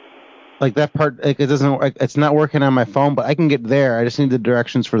 Like, that part, like, it doesn't, like, it's not working on my phone, but I can get there. I just need the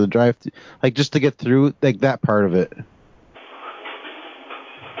directions for the drive-thru, like, just to get through, like, that part of it.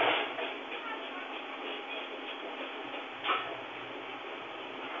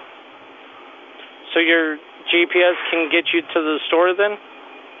 So your GPS can get you to the store then?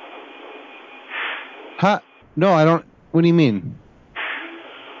 Huh? No, I don't. What do you mean?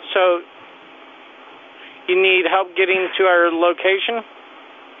 So you need help getting to our location?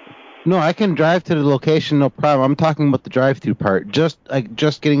 No, I can drive to the location, no problem. I'm talking about the drive-thru part. Just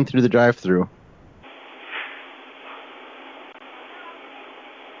getting through the drive-thru.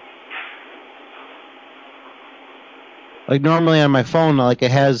 Like normally on my phone, like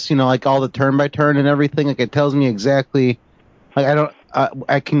it has, like all the turn by turn and everything. Like it tells me exactly. Like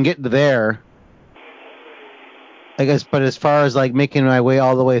I can get there. I guess, but as far as like making my way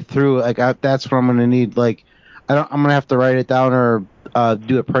all the way through, like that's what I'm gonna need. Like, I'm gonna have to write it down or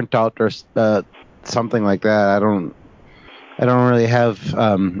do a printout or something like that. I don't really have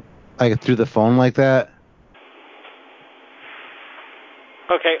like through the phone like that.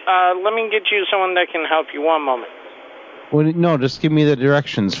 Okay, let me get you someone that can help you. One moment. Well, no, just give me the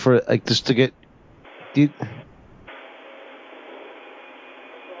directions for like just to get.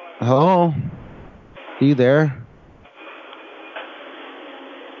 Hello? Are you there?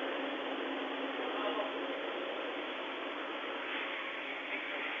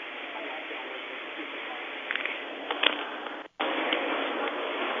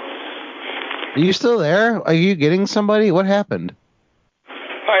 Are you still there? Are you getting somebody? What happened?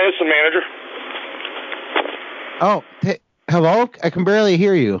 Hi, this is the manager. Oh, hello? I can barely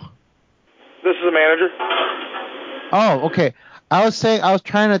hear you. This is the manager. Oh, okay. I was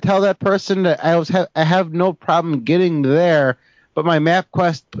trying to tell that person that I have no problem getting there, but my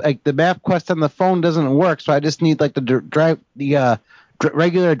MapQuest, like the MapQuest on the phone doesn't work, so I just need like the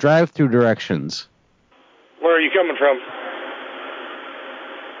regular drive-through directions. Where are you coming from?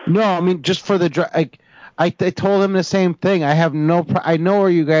 No, I mean just for the drive. I told him the same thing. I have I know where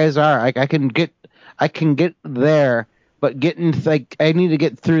you guys are. I can get there, but I need to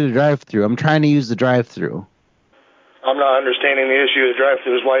get through the drive-through. I'm trying to use the drive-through. I'm not understanding the issue. The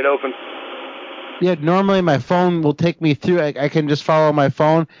drive-thru is wide open. Yeah, normally my phone will take me through. I can just follow my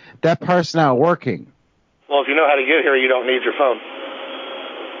phone. That part's not working. Well, if you know how to get here, you don't need your phone.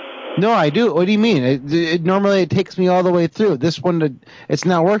 No, I do. What do you mean? Normally it takes me all the way through. This one, it's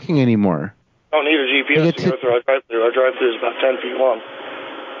not working anymore. You don't need a GPS to go through our drive-thru. Our drive-thru is about 10 feet long.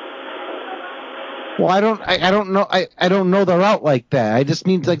 Well, I don't know. I don't know the route like that. I just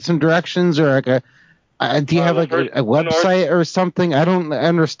need like some directions or like a. Do you have like a website or something? I don't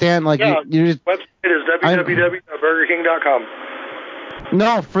understand. Like yeah, you just, website is www.burgerking.com.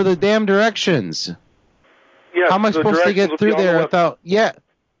 No, for the damn directions. Yes, how am I supposed to get through there without? Yeah.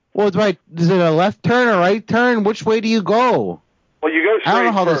 Well, is it a left turn or right turn? Which way do you go? Well, you go straight. I don't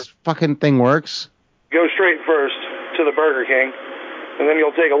know how first. this fucking thing works. Go straight first to the Burger King, and then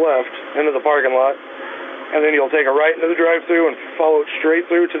you'll take a left into the parking lot, and then you'll take a right into the drive-thru and follow it straight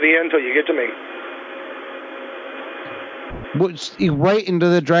through to the end until you get to me. Right into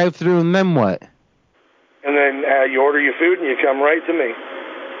the drive-thru, and then what? And then you order your food and you come right to me.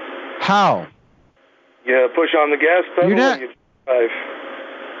 How? You push on the gas pedal and you drive.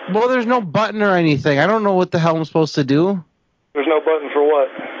 Well, there's no button or anything. I don't know what the hell I'm supposed to do. There's no button for what?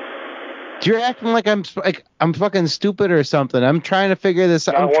 You're acting like I'm fucking stupid or something. I'm trying to figure this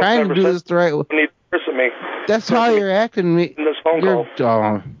out. I'm trying to do this the right way. You need to listen to me. That's how you're acting. In this phone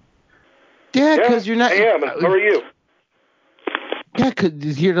call. Yeah, because you're not. I am. How are you? Yeah,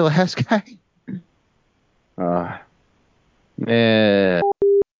 because you're the last guy.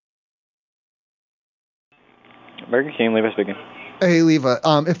 Burger King, Levi speaking. Hey, Levi.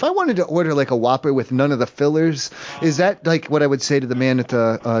 If I wanted to order like a Whopper with none of the fillers, is that like what I would say to the man at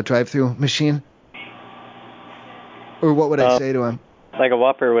the drive-thru machine? Or what would I say to him? Like a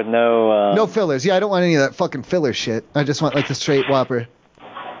Whopper with no... No fillers. Yeah, I don't want any of that fucking filler shit. I just want like the straight Whopper.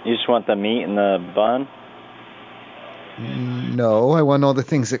 You just want the meat and the bun? No, I want all the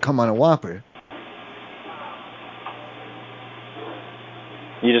things that come on a Whopper.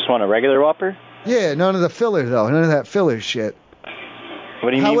 You just want a regular Whopper? Yeah, none of the filler though. None of that filler shit.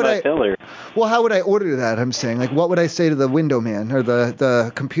 What do you mean by filler? Well, how would I order that? I'm saying, like, what would I say to the window man or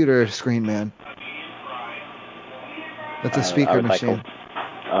the computer screen man? That's a speaker machine.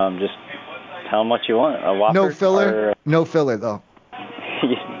 Just tell them what you want. A Whopper? No filler? No filler, though.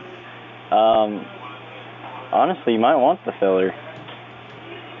 Honestly, you might want the filler.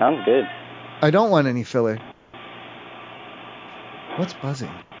 Sounds good. I don't want any filler. What's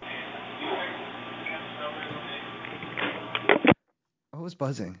buzzing? What was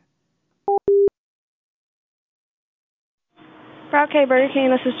buzzing? Okay, Burger King,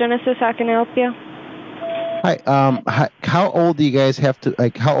 this is Genesis. How can I help you? Hi. How old do you guys have to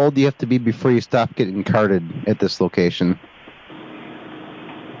How old do you have to be before you stop getting carded at this location?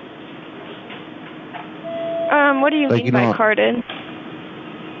 What do you mean by carded?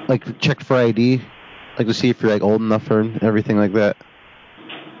 Like check for ID, like to see if you're like old enough or everything like that.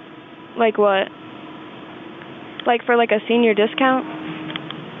 Like what? Like for like a senior discount?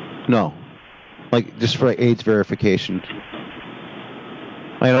 No, like just for like age verification.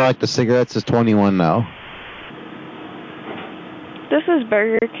 I know, like the cigarettes is 21 now. This is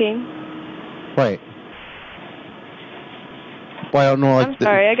Burger King. Right. Well, I don't know. Like, I'm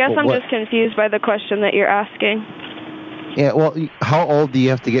sorry. I guess I'm just confused by the question that you're asking. Yeah. Well, how old do you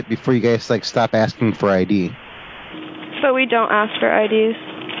have to get before you guys like stop asking for ID? So we don't ask for IDs.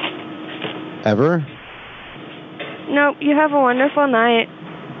 Ever? Nope. You have a wonderful night.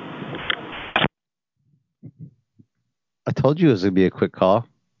 I told you it was gonna be a quick call.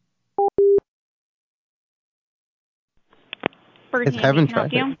 Burger King, can I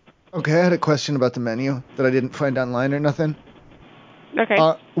help you? Okay, I had a question about the menu that I didn't find online or nothing. Okay.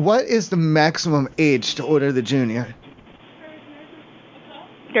 What is the maximum age to order the junior?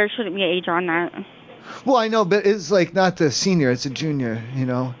 There shouldn't be an age on that. Well, I know, but it's like not the senior; it's a junior. You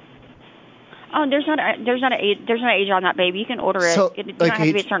know. Oh, there's not an age on that, baby. You can order it. So, You don't like have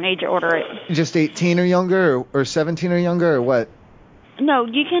to be a certain age to order it. Just 18 or younger, or 17 or younger, or what? No,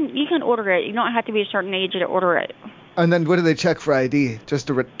 you can order it. You don't have to be a certain age to order it. And then what do they check for ID? Just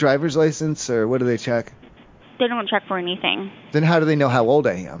a driver's license, or what do they check? They don't check for anything. Then how do they know how old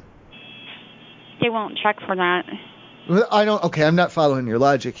I am? They won't check for that. I don't. Okay, I'm not following your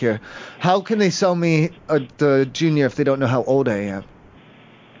logic here. How can they sell me the junior if they don't know how old I am?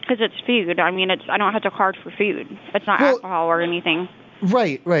 Because it's food. I mean, I don't have to card for food. It's not alcohol or anything.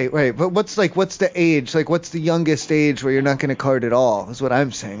 Right. But what's the age? Like, what's the youngest age where you're not going to card at all? Is what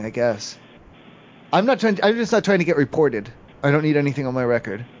I'm saying, I guess. I'm just not trying to get reported. I don't need anything on my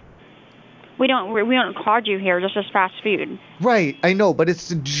record. We don't card you here. This is fast food. Right. I know, but it's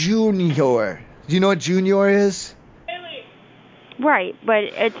the junior. Do you know what junior is? Right,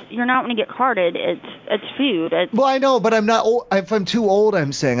 but you're not going to get carded. It's food. Well, I know, but I'm not old. If I'm too old,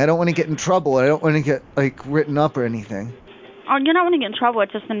 I'm saying I don't want to get in trouble. I don't want to get written up or anything. Oh, you're not going to get in trouble.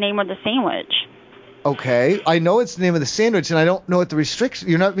 It's just the name of the sandwich. Okay, I know it's the name of the sandwich, and I don't know what the restrictions.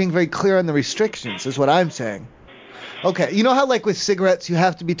 You're not being very clear on the restrictions, is what I'm saying. Okay, you know how with cigarettes you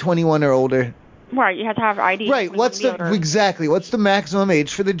have to be 21 or older. Right, you have to have ID. Right, what's the maximum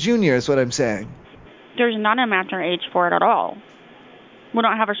age for the junior is what I'm saying. There's not a maximum age for it at all. We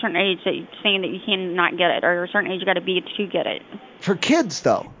don't have a certain age that saying that you cannot get it, or a certain age you got to be to get it. For kids,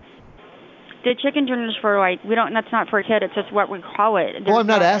 though. The chicken junior is for that's not for a kid. It's just what we call it. Well, I'm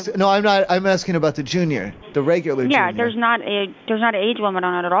not asking. No, I'm not. I'm asking about the junior, the regular junior. Yeah, there's not an age limit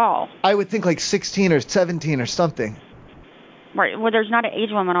on it at all. I would think like 16 or 17 or something. Right. Well, there's not an age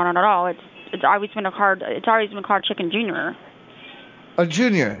limit on it at all. It's always been called chicken junior. A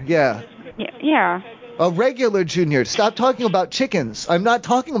junior, yeah. Yeah. A regular junior. Stop talking about chickens. I'm not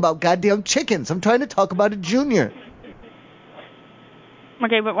talking about goddamn chickens. I'm trying to talk about a junior.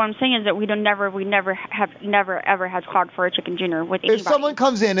 Okay, but what I'm saying is that we never ever has called for a chicken junior with anybody. If someone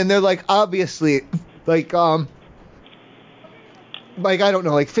comes in and they're like obviously like I don't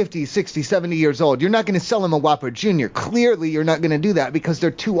know, like 50, 60, 70 years old, you're not going to sell them a Whopper Junior. Clearly you're not going to do that because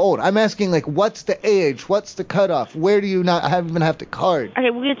they're too old. I'm asking like what's the age? What's the cutoff? Where do you not even have to card? Okay,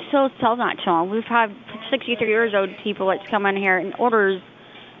 we could still sell that to them. We've had 63 years old people that come in here and orders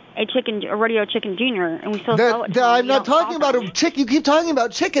a rodeo chicken junior, and we still sell it to them. I'm not talking about a chick. You keep talking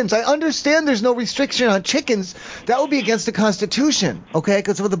about chickens. I understand there's no restriction on chickens. That would be against the Constitution, okay?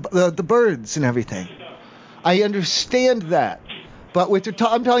 Because of the birds and everything. I understand that. But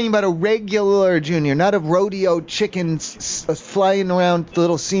I'm talking about a regular junior, not a rodeo chicken flying around the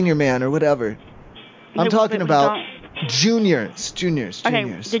little senior man or whatever. I'm talking about juniors. Okay,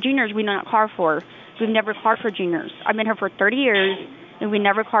 the juniors we do not call for. We've never called for juniors. I've been here for 30 years. And we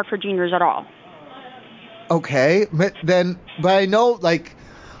never called for juniors at all. Okay, but I know, like,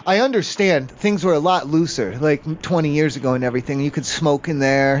 I understand things were a lot looser, like 20 years ago and everything. You could smoke in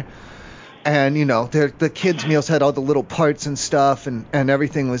there, and, you know, the kids' meals had all the little parts and stuff, and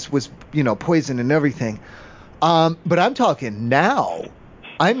everything was poison and everything. But I'm talking now.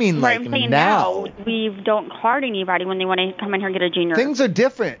 I mean, like, I'm saying now. We don't card anybody when they want to come in here and get a junior. Things are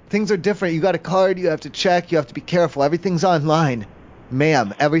different. You got a card, you have to check, you have to be careful. Everything's online.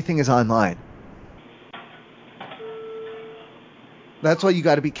 Ma'am, everything is online. That's why you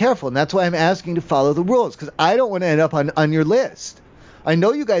got to be careful, and that's why I'm asking to follow the rules, because I don't want to end up on your list. I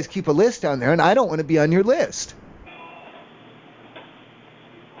know you guys keep a list down there, and I don't want to be on your list.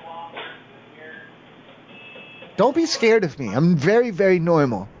 Don't be scared of me. I'm very, very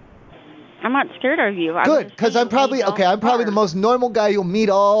normal. I'm not scared of you. Good, because I'm probably the most normal guy you'll meet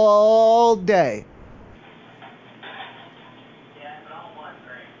all day.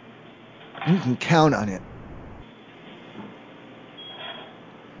 You can count on it.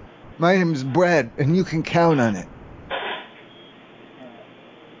 My name is Brad, and you can count on it.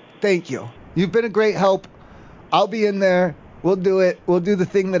 Thank you. You've been a great help. I'll be in there. We'll do it. We'll do the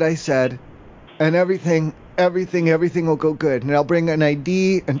thing that I said. And everything will go good. And I'll bring an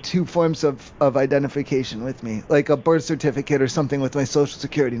ID and 2 forms of identification with me, like a birth certificate or something with my social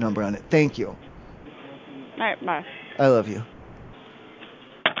security number on it. Thank you. All right, bye. I love you.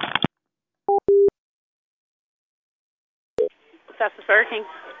 That's the Burger King.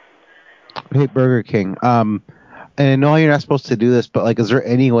 Hey, Burger King. And I know you're not supposed to do this, but like, is there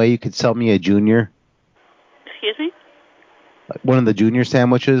any way you could sell me a junior? Excuse me? Like one of the junior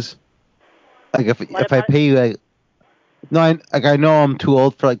sandwiches? Like if I pay you like, no, I know I'm too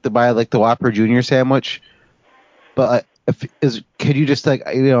old for like to buy like the Whopper Junior sandwich, but could you just like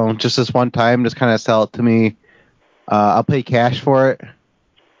just this one time just kind of sell it to me? I'll pay cash for it.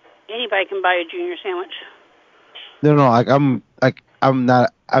 Anybody can buy a junior sandwich. No,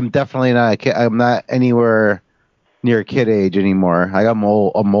 I'm definitely not a kid. I'm not anywhere near kid age anymore. I'm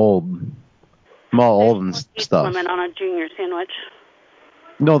old. I'm old and stuff. Limit on a junior sandwich.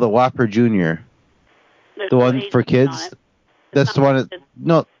 No, the Whopper Junior. There's the one for kids. That's the one.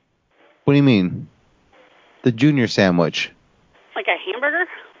 No. What do you mean? The junior sandwich. Like a hamburger?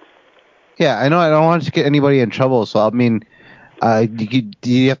 Yeah, I know. I don't want to get anybody in trouble, so I mean, do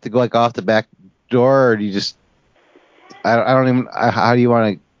you have to go like off the back door, or do you just? I don't even. How do you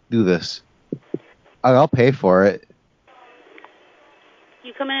want to do this? I'll pay for it.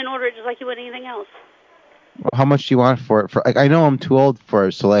 You come in and order it just like you would anything else. How much do you want for it? I know I'm too old for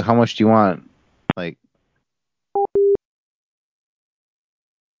it, so like, how much do you want? Like.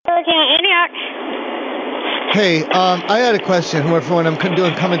 Hey, I had a question for when I'm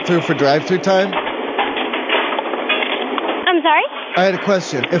coming through for drive-through time. I'm sorry? I had a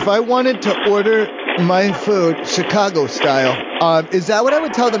question. If I wanted to order my food Chicago style, is that what I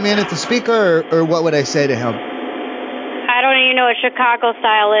would tell the man at the speaker, or what would I say to him? I don't even know what Chicago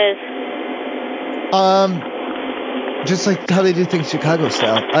style is. Just like how they do things Chicago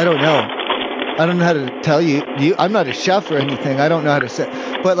style. I don't know. I don't know how to tell you. I'm not a chef or anything. I don't know how to say.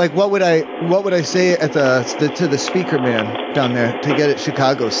 But like, what would I say at to the speaker man down there to get it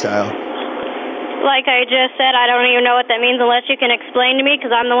Chicago style? Like I just said, I don't even know what that means unless you can explain to me,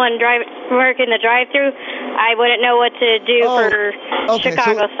 because I'm the one working the drive-through. I wouldn't know what to do for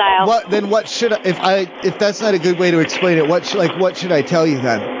Chicago style. What should if that's not a good way to explain it? What should I tell you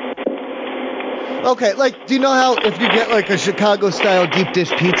then? Okay, like, do you know how if you get like a Chicago style deep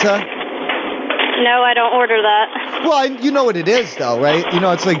dish pizza? No, I don't order that. Well, you know what it is though, right? You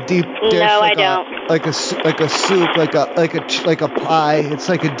know it's like deep dish. No, like I don't. Like a soup, like a pie. It's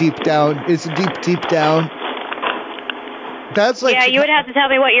like a deep down. It's a deep down. That's like. Yeah, you would have to tell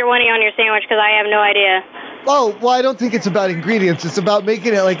me what you're wanting on your sandwich, because I have no idea. Oh, well, I don't think it's about ingredients. It's about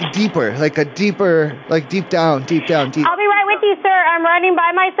making it like deeper, like deep down. I'll be right with you, sir. I'm running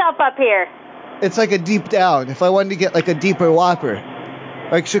by myself up here. It's like a deep down. If I wanted to get like a deeper Whopper,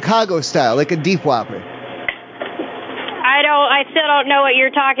 like Chicago style, like a deep Whopper. I still don't know what you're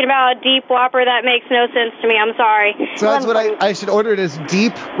talking about. A deep Whopper, that makes no sense to me. I'm sorry. So that's what I should order it as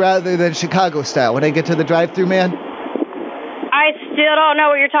deep rather than Chicago style when I get to the drive-thru, man. I still don't know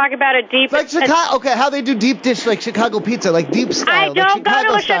what you're talking about. A deep. Like Chicago. Okay, how they do deep dish like Chicago pizza, like deep style. I don't go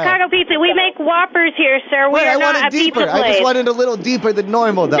to a Chicago pizza. We make Whoppers here, sir. We are not a pizza place. I just wanted a little deeper than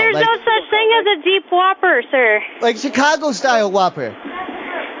normal, though. There's no such thing as a deep Whopper, sir. Like Chicago style Whopper.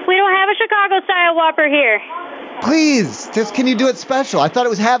 We don't have a Chicago style Whopper here. Please, just can you do it special? I thought it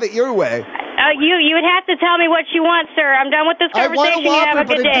was have it your way. You would have to tell me what you want, sir. I'm done with this conversation. I want a Whopper, you have a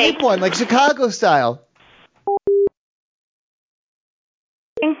good but day. a deep one, like Chicago style.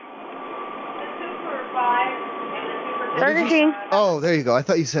 Burger King. Oh, there you go. I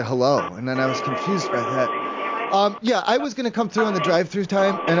thought you said hello, and then I was confused by that. Yeah, I was going to come through on the drive-thru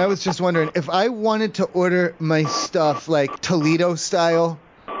time, and I was just wondering, if I wanted to order my stuff like Toledo style,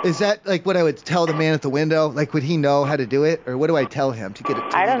 is that like what I would tell the man at the window? Like, would he know how to do it? Or what do I tell him to get it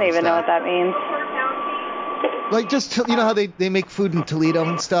Toledo I don't even know what that means. Like, just, you know how they make food in Toledo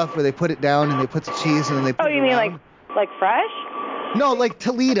and stuff, where they put it down and they put the cheese and then they put it you mean around? like fresh? No, like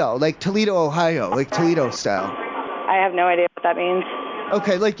Toledo, Ohio, like Toledo style. I have no idea what that means.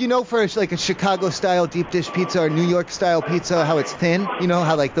 Okay, like, you know, for like a Chicago-style deep dish pizza or New York-style pizza, how it's thin? You know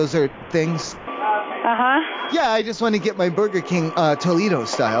how, like, those are things? Uh-huh. Yeah, I just want to get my Burger King Toledo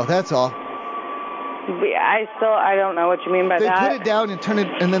style, that's all. Yeah, I don't know what you mean by that. They put it down and turn it,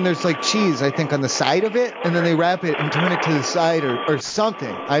 and then there's, like, cheese, I think, on the side of it, and then they wrap it and turn it to the side or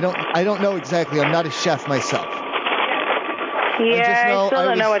something. I don't know exactly. I'm not a chef myself. Yeah, I still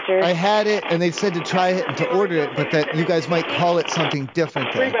don't know what you're... I had it, and they said to try it and to order it, but that you guys might call it something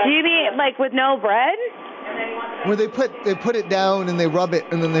different then. Do you mean, like, with no bread? Where they put it down, and they rub it,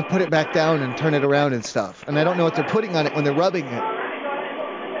 and then they put it back down and turn it around and stuff. And I don't know what they're putting on it when they're rubbing it.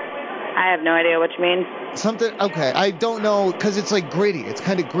 I have no idea what you mean. Something, okay, I don't know, because it's like gritty. It's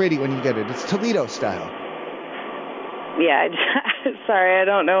kind of gritty when you get it. It's Toledo style. Yeah, sorry, I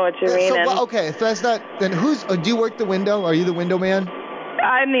don't know what you mean. So, okay, if that's not, then do you work the window? Are you the window man?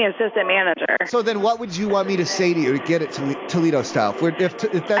 I'm the assistant manager. So then what would you want me to say to you to get it Toledo style?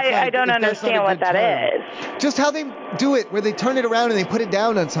 I don't understand what that is. Just how they do it, where they turn it around and they put it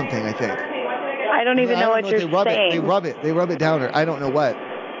down on something, I think. I don't even know what you're saying. They rub it down, or I don't know what.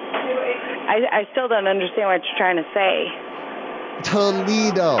 I still don't understand what you're trying to say.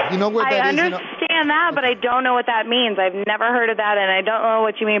 Toledo. You know where that is? I understand that, but I don't know what that means. I've never heard of that, and I don't know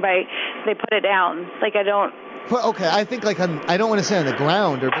what you mean by they put it down. Like, I don't... Okay, I think like I don't want to say on the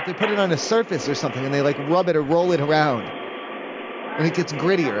ground, but they put it on a surface or something, and they like rub it or roll it around, and it gets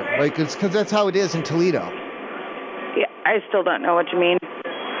grittier. Like, it's because that's how it is in Toledo. Yeah, I still don't know what you mean.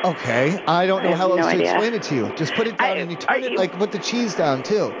 Okay, I don't know how else to explain it to you. Just put it down and you turn it, like put the cheese down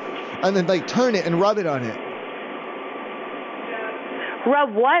too, and then like turn it and rub it on it.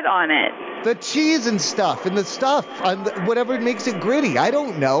 Rub what on it? The cheese and stuff, and the stuff, whatever makes it gritty. I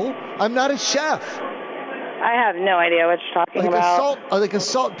don't know. I'm not a chef. I have no idea what you're talking about. Like a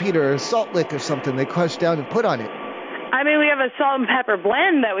saltpeter or a salt lick or something they crush down and put on it. I mean, we have a salt and pepper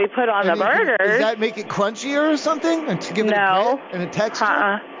blend that we put on the burgers. Does that make it crunchier or something? And to give it a grit and a texture?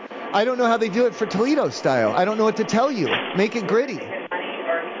 I don't know how they do it for Toledo style. I don't know what to tell you. Make it gritty.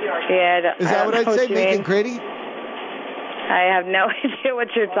 Yeah, Is that what I'd say? Make it gritty? I have no idea what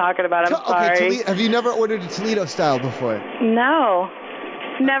you're talking about. I'm sorry. Have you never ordered a Toledo style before? No.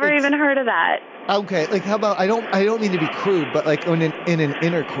 Never even heard of that. Okay, like how about I don't mean to be crude, but like in an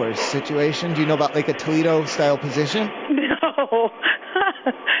intercourse situation, do you know about like a Toledo style position? No.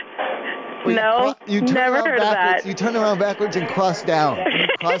 You turn never around heard backwards, of that. You turn around backwards and cross down. You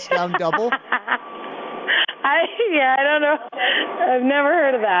cross down double. Yeah, I don't know. I've never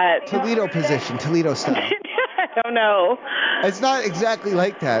heard of that. Toledo position, Toledo style. I don't know. It's not exactly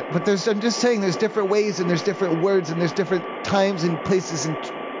like that, but I'm just saying there's different ways and there's different words and there's different times and places and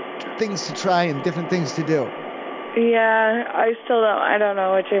things to try and different things to do. Yeah, I don't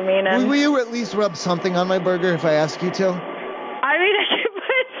know what you mean. Will you at least rub something on my burger if I ask you to? I mean, I could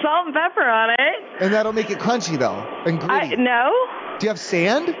put salt and pepper on it. And that'll make it crunchy though, and gritty. No. Do you have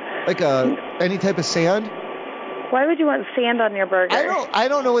sand? Like any type of sand? Why would you want sand on your burger? I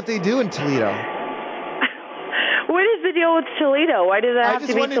don't know what they do in Toledo. What is the deal with Toledo? Why does it have to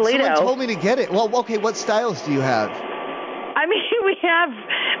be Toledo? Someone told me to get it. Well, okay, what styles do you have? I mean, we have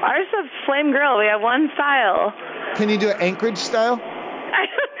ours is flame grill. We have one style. Can you do an Anchorage style? I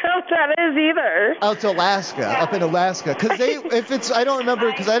don't know what that is either. Out to Alaska, up in Alaska. Because I don't remember,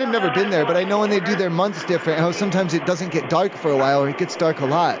 because I've never been there, but I know when they do their months different, how sometimes it doesn't get dark for a while, or it gets dark a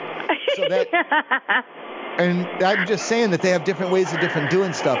lot. So that, and I'm just saying that they have different ways of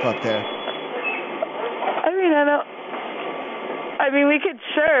doing stuff up there. I mean, we could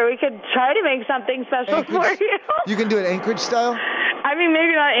try to make something special for you. You can do it Anchorage style? I mean,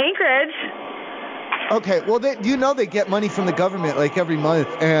 maybe not Anchorage. Okay, well, they get money from the government like every month,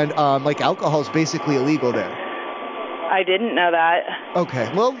 and like alcohol is basically illegal there. I didn't know that. Okay,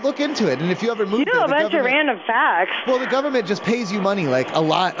 well, look into it, and if you ever move there, a bunch of random facts. Well, the government just pays you money, like a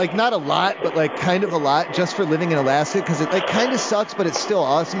lot, like not a lot, but like kind of a lot, just for living in Alaska, because it like kind of sucks, but it's still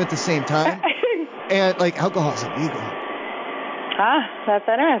awesome at the same time. And like alcohol is illegal. That's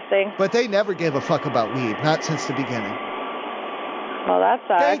interesting. But they never gave a fuck about weed, not since the beginning. Well, that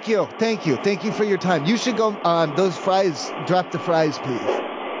sucks. Thank you for your time. You should go those fries. Drop the fries, please.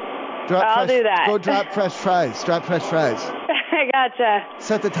 I'll do that. Go drop fresh fries. I gotcha.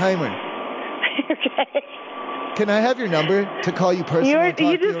 Set the timer. Okay. Can I have your number to call you personally?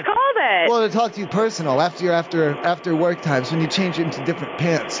 You just called it. Well, to talk to you personal after work times when you change into different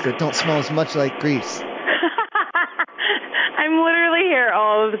pants that don't smell as much like grease. I'm literally here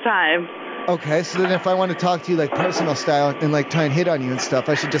all the time. Okay, so then if I want to talk to you like personal style and like try and hit on you and stuff,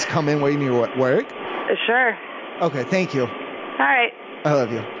 I should just come in when you're at work? Sure. Okay, thank you. All right. I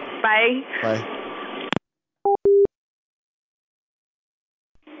love you. Bye. Bye.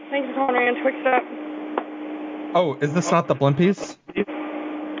 Thanks for calling Ranch Quick Stop. Oh, is this not the Blimpies?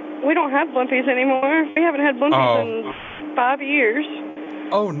 We don't have Blimpies anymore. We haven't had Blimpies in 5 years.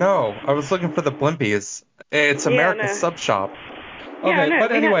 Oh no, I was looking for the Blimpies. It's America's Sub Shop. Okay, no,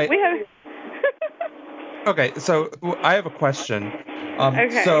 but anyway. We have Okay, so I have a question.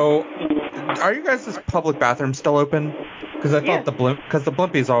 Okay. So, are you guys' public bathrooms still open? Because I thought the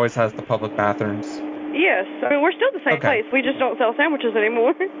Blimpies always has the public bathrooms. Yes, I mean we're still the same place. We just don't sell sandwiches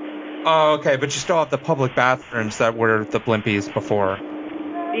anymore. Oh, okay, but you still have the public bathrooms that were the Blimpies before.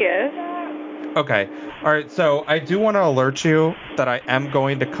 Yes. Okay, all right. So I do want to alert you that I am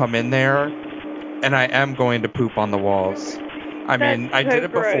going to come in there, and I am going to poop on the walls. I mean, I did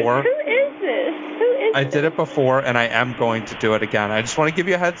it before. Who is this? I did it before, and I am going to do it again. I just want to give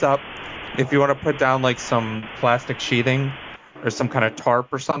you a heads up. If you want to put down like some plastic sheeting or some kind of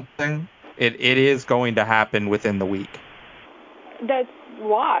tarp or something, it is going to happen within the week. That's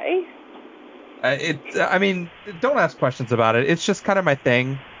why. I mean, don't ask questions about it. It's just kind of my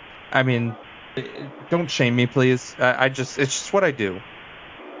thing. I mean, don't shame me, please. It's just what I do.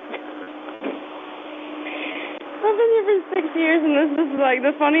 I've been here for 6 years, and this is like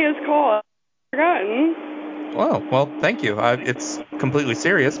the funniest call I've forgotten. Oh, well, thank you. It's completely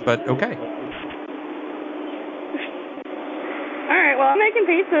serious, but okay. All right, well, I'm making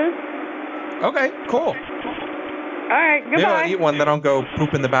pizzas. Okay, cool. All right, goodbye. Maybe I'll eat one, then I'll go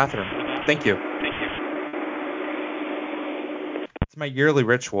poop in the bathroom. Thank you. It's my yearly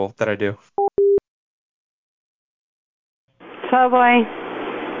ritual that I do. Subway.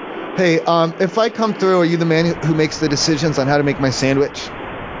 Hey, if I come through, are you the man who makes the decisions on how to make my sandwich?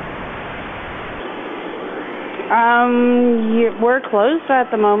 We're closed at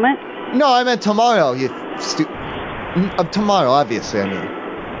the moment. No, I meant tomorrow. Tomorrow, obviously, I mean.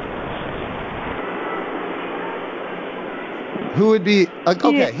 Who would be...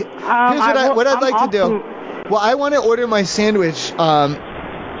 okay, here's what I'd like to do. Well, I want to order my sandwich.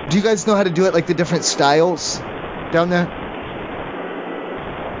 Do you guys know how to do it, like the different styles down there?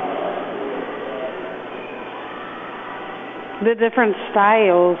 The different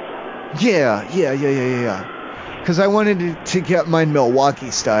styles. Yeah. Because I wanted to get mine Milwaukee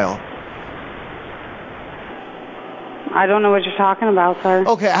style. I don't know what you're talking about, sir.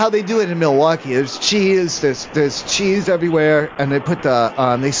 Okay, how they do it in Milwaukee. There's cheese, there's cheese everywhere, and they put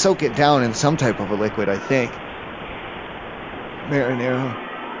they soak it down in some type of a liquid, I think. Marinara.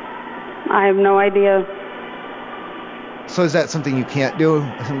 I have no idea. So is that something you can't do?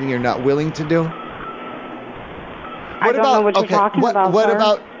 Something you're not willing to do? I don't know what you're talking about, What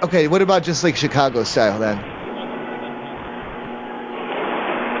sir. What about just like Chicago style then?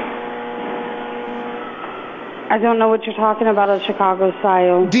 I don't know what you're talking about at Chicago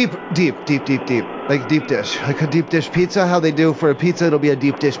style. Deep. Like deep dish. Like a deep dish pizza, how they do for a pizza, it'll be a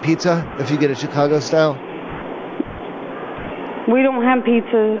deep dish pizza if you get a Chicago style. We don't have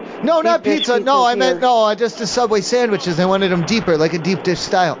pizza. No, not pizza. No, I meant just the Subway sandwiches. I wanted them deeper, like a deep dish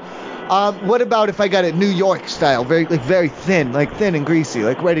style. What about if I got it New York style, very thin, like thin and greasy,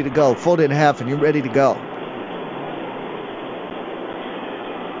 like ready to go, fold it in half and you're ready to go.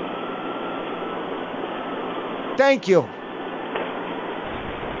 Thank you.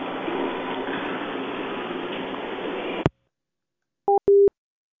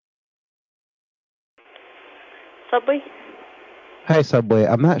 Subway? Hi, Subway.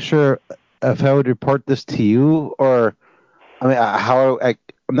 I'm not sure if I would report this to you or,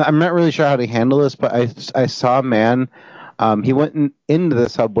 I'm not really sure how to handle this, but I saw a man. He went into the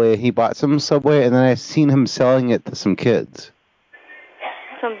Subway. He bought some Subway, and then I seen him selling it to some kids.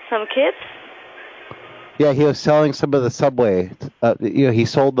 Some kids? Yeah, he was selling some of the Subway. He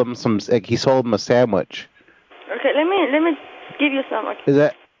sold them he sold them a sandwich. Okay, let me give you some.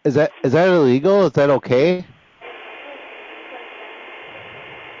 Is that illegal? Is that okay?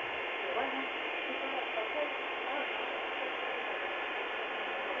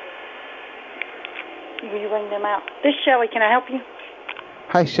 Will you bring them out? This is Shelly. Can I help you?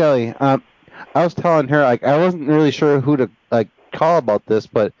 Hi, Shelly. I was telling her I wasn't really sure who to call about this,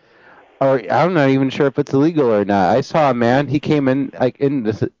 or I'm not even sure if it's illegal or not. I saw a man. He came in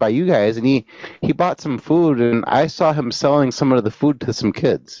by you guys, and he bought some food, and I saw him selling some of the food to some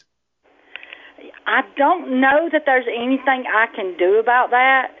kids. I don't know that there's anything I can do about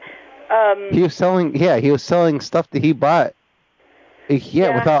that. He was selling stuff that he bought.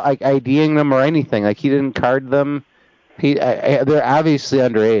 Without IDing them or anything. He didn't card them. They're obviously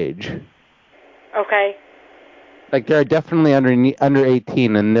underage. Okay. They're definitely under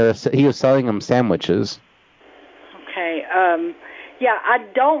 18, and he was selling them sandwiches. Okay. I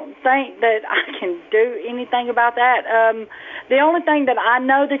don't think that I can do anything about that. The only thing that I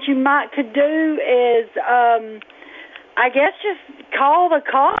know that you could do is, I guess, just call the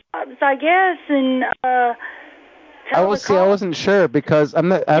cops. I guess, and I wasn't sure because I'm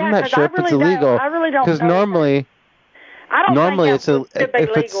not sure if it's illegal. I really don't know. Because normally it's legal.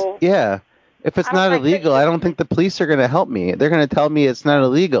 If it's not illegal, I don't think the police are going to help me. They're going to tell me it's not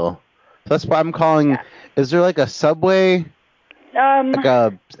illegal. So that's why I'm calling. Yeah. Is there a Subway, like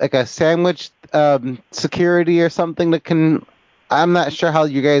a sandwich security or something that can? I'm not sure how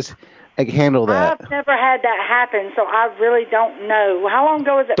you guys handle that. I've never had that happen, so I really don't know. How long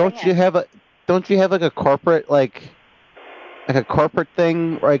ago was it? Don't you have a corporate a corporate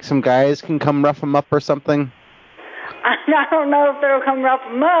thing where some guys can come rough them up or something? I don't know if they'll come rough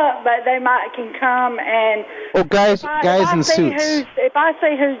them up, but they can come and. Oh, guys in suits. If I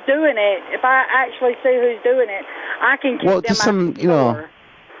see who's doing it, if I actually see who's doing it, I can kick them out the door.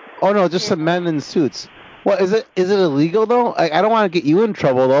 Oh no, just some men in suits. Well, is it illegal though? I don't want to get you in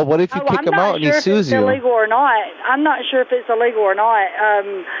trouble though. What if you kick him out and he sues you? I'm not sure if it's illegal or not. I'm not sure if it's illegal or not.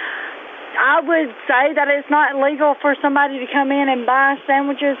 I would say that it's not illegal for somebody to come in and buy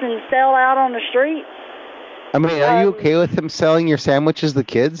sandwiches and sell out on the street. I mean, are you okay with him selling your sandwiches to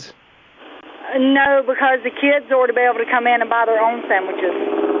kids? No, because the kids ought to be able to come in and buy their own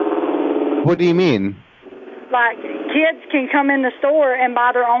sandwiches. What do you mean? Kids can come in the store and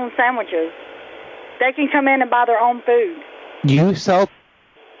buy their own sandwiches. They can come in and buy their own food. You sell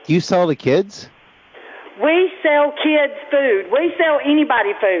to kids? We sell kids food. We sell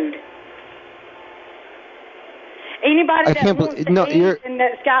anybody food. Anybody that wants to eat and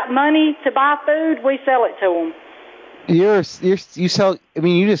that's got money to buy food, we sell it to them. You sell. I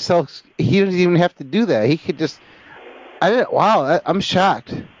mean, you just sell. He doesn't even have to do that. He could just. Wow, I'm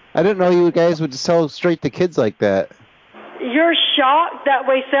shocked. I didn't know you guys would sell straight to kids like that. You're shocked that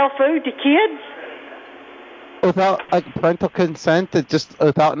we sell food to kids? Without parental consent, just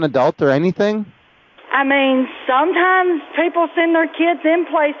without an adult or anything? I mean, sometimes people send their kids in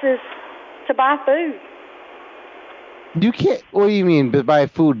places to buy food. You can't. What do you mean buy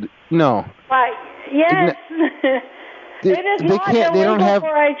food? No. Yes. It is not illegal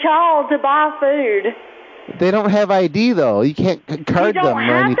for a child to buy food. They don't have ID though. You can't card them or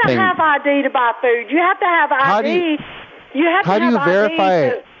anything. You don't have to have ID to buy food. You have to have ID. How do you verify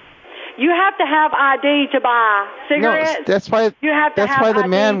it? You have to have ID to buy cigarettes. No, that's why. That's why the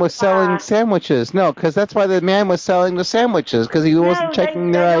man was selling sandwiches. No, because that's why the man was selling the sandwiches because he wasn't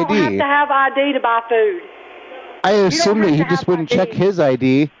checking their ID. You don't have to have ID to buy food. I assumed that he just wouldn't check his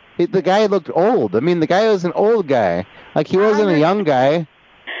ID. The guy looked old. I mean, the guy was an old guy. Like, he wasn't a young guy.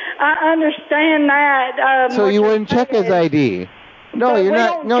 I understand that. So you wouldn't check his ID. No, you're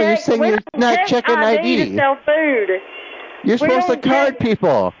not. No, you're saying you're not checking ID. To sell food. You're supposed to card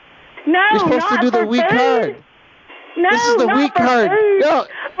people. No, you're supposed not to do the for weak food. card. No, this is the not weak for card. Food. No,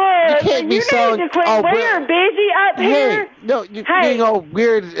 you can't be selling. You need to quit. We're busy up here. No, you're being all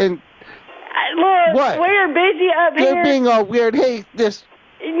weird and. Look, what? We're busy up here. You're being all weird. Hey, this.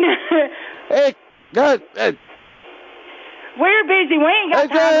 Hey, God. We're busy. We ain't got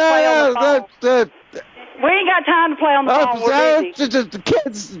time to play on the phone. We ain't got time to play on the phone. We're busy. Just the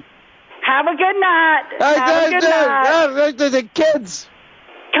kids. Have a good night. Have a good night. The kids.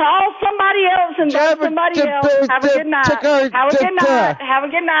 Call somebody else and bug somebody else. Have a good night. Have a good night. Have a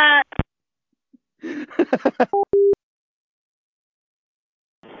good night.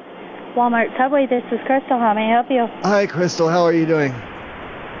 Walmart Subway, this is Crystal. How may I help you? Hi, Crystal. How are you doing?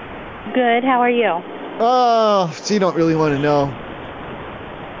 Good. How are you? Oh, so you don't really want to know.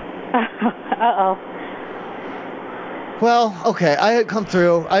 Uh-oh. Well, okay, I had come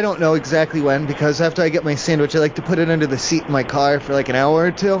through. I don't know exactly when, because after I get my sandwich, I like to put it under the seat in my car for like an hour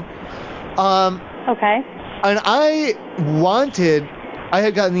or two. Okay. And I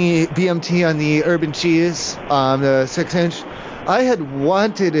had gotten the BMT on the urban cheese, the 6-inch. I had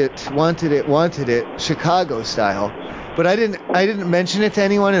wanted it Chicago style, but I didn't mention it to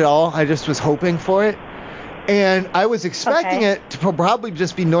anyone at all. I just was hoping for it, and I was expecting it to probably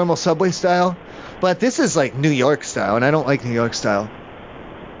just be normal Subway style, but this is like New York style, and I don't like New York style.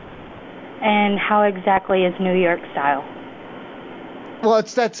 And how exactly is New York style? Well,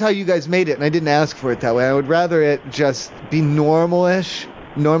 that's how you guys made it, and I didn't ask for it that way. I would rather it just be normal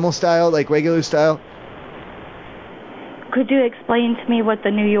style, like regular style. Could you explain to me what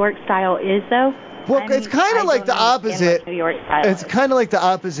the New York style is, though? Well, it's kind of like the opposite. New York style it's kind of like the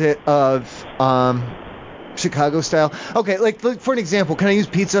opposite of Chicago style. Okay, like for an example, can I use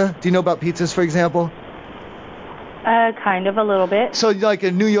pizza? Do you know about pizzas, for example? Kind of, a little bit. So like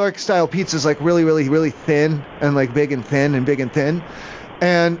a New York style pizza is like really, really, really thin and like big and thin and big and thin,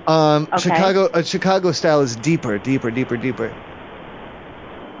 and Chicago style is deeper.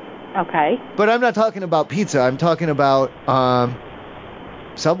 Okay. But I'm not talking about pizza. I'm talking about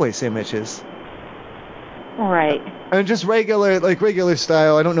Subway sandwiches. Right. And just regular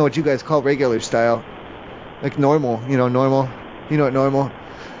style. I don't know what you guys call regular style. Like normal. Normal. You know what normal?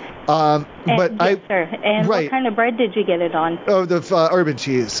 Yes, sir. And what kind of bread did you get it on? Oh, the urban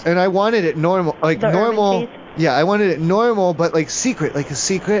cheese. And I wanted it normal. Like the normal. Urban cheese? Yeah, I wanted it normal, but like secret. Like a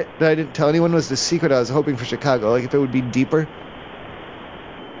secret that I didn't tell anyone was the secret. I was hoping for Chicago. Like if it would be deeper.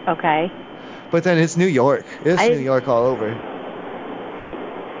 Okay. But then it's New York. It's New York all over.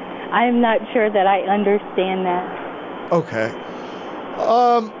 I'm not sure that I understand that. Okay.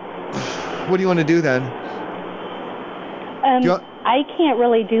 What do you want to do then? I can't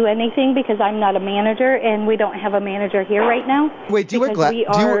really do anything because I'm not a manager, and we don't have a manager here right now. Wait, do you wear glasses?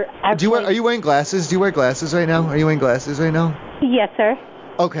 Are you wearing glasses? Do you wear glasses right now? Are you wearing glasses right now? Yes, sir.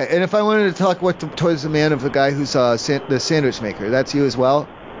 Okay, and if I wanted to talk towards the man of the guy who's the sandwich maker, that's you as well?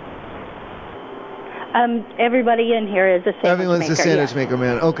 Everybody in here is a sandwich maker. Everyone's a sandwich maker,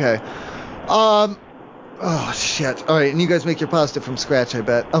 man. Okay. Oh, shit. All right, and you guys make your pasta from scratch, I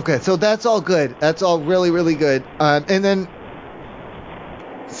bet. Okay, so that's all good. That's all really, really good. And then...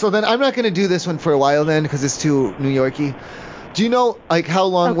 So then I'm not going to do this one for a while then, because it's too New Yorky. Do you know, like, how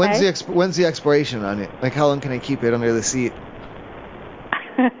long... Okay. When's the expiration on it? Like, how long can I keep it under the seat?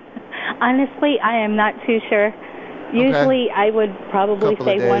 Honestly, I am not too sure. Usually, I would probably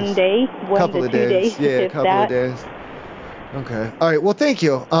say 1 day, 1 to 2 days. Yeah, a couple of days. Okay. All right. Well, thank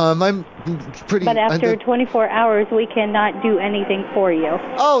you. I'm pretty. But after 24 hours, we cannot do anything for you.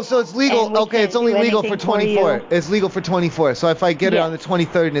 Oh, so it's legal. Okay, it's only legal for 24. It's legal for 24. So if I get it on the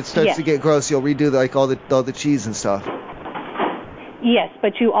 23rd and it starts to get gross, you'll redo all the cheese and stuff. Yes,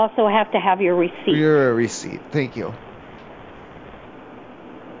 but you also have to have your receipt. Your receipt. Thank you.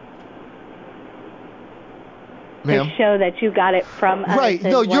 Ma'am? To show that you got it from us. Right.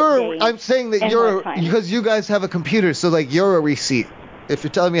 No, I'm saying that because you guys have a computer, so like you're a receipt. If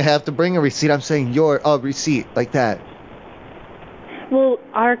you're telling me I have to bring a receipt, I'm saying you're a receipt, like that. Well,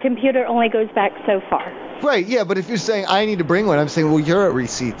 our computer only goes back so far. Right, yeah, but if you're saying I need to bring one, I'm saying, well, you're a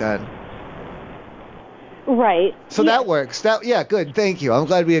receipt then. Right. So that works. Yeah, good. Thank you. I'm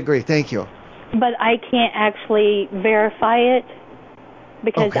glad we agree. Thank you. But I can't actually verify it.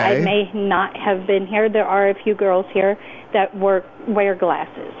 Because I may not have been here. There are a few girls here that wear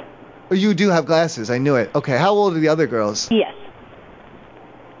glasses. Oh, you do have glasses. I knew it. Okay. How old are the other girls? Yes.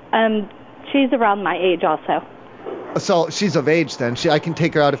 She's around my age also. So she's of age then. I can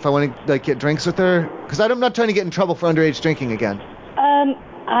take her out if I want to like get drinks with her. Because I'm not trying to get in trouble for underage drinking again.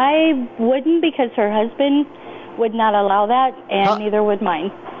 I wouldn't because her husband would not allow that, and neither would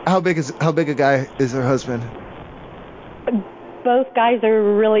mine. How big a guy is her husband? Both guys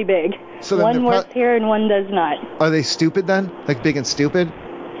are really big. So one works here and one does not. Are they stupid then? Like big and stupid?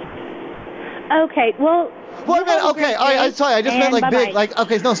 Okay, well. Well, I meant, okay, I'm sorry, I just meant like big. Like,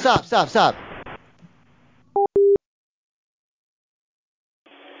 okay, no, stop. Thank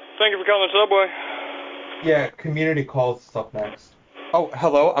you for calling the Subway. Yeah, community calls up next. Oh,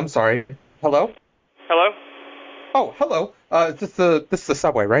 hello. I'm sorry. Hello? Hello? Oh, hello. This is the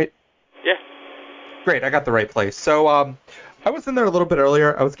Subway, right? Yeah. Great, I got the right place. So, I was in there a little bit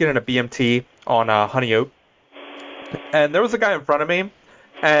earlier. I was getting a BMT on Honey Oat. And there was a guy in front of me.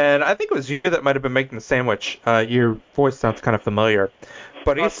 And I think it was you that might have been making the sandwich. Your voice sounds kind of familiar.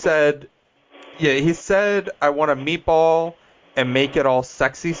 But he said, I want a meatball and make it all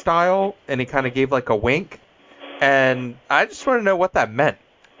sexy style. And he kind of gave like a wink. And I just want to know what that meant.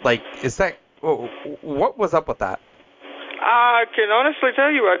 Like, what was up with that? I can honestly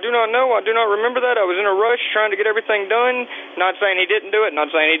tell you, I do not know. I do not remember that. I was in a rush trying to get everything done. Not saying he didn't do it, not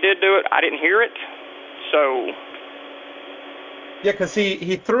saying he did do it. I didn't hear it. So. Yeah, because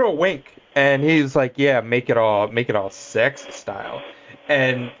he threw a wink, and he's like, yeah, make it all sexy style.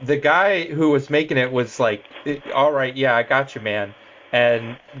 And the guy who was making it was like, all right, yeah, I got you, man.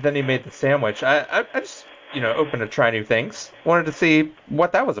 And then he made the sandwich. I just, open to try new things. Wanted to see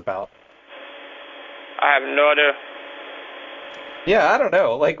what that was about. I have no idea. Yeah, I don't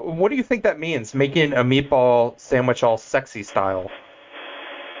know. Like, what do you think that means, making a meatball sandwich all sexy style?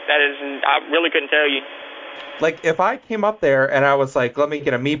 I really couldn't tell you. Like, if I came up there and I was like, let me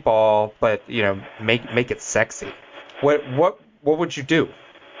get a meatball, but, make it sexy, what would you do?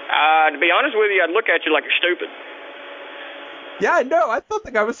 To be honest with you, I'd look at you like you're stupid. Yeah, I know. I thought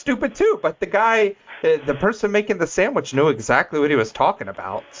the guy was stupid, too. But the person making the sandwich knew exactly what he was talking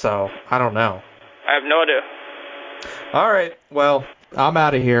about. So, I don't know. I have no idea. All right. Well, I'm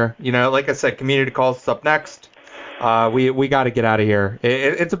out of here. Like I said, community calls is up next. We got to get out of here.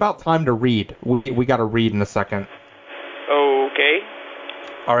 It's about time to read. We got to read in a second. Okay.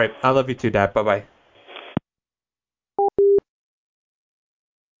 All right. I love you too, Dad. Bye-bye.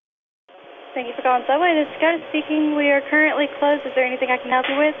 Thank you for calling Subway. This is Scott speaking. We are currently closed. Is there anything I can help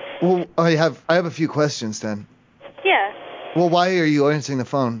you with? Well, I have a few questions then. Yeah. Well, why are you answering the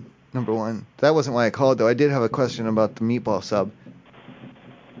phone? Number one. That wasn't why I called, though. I did have a question about the meatball sub.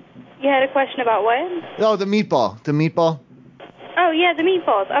 You had a question about what? Oh, the meatball. The meatball? Oh, yeah, the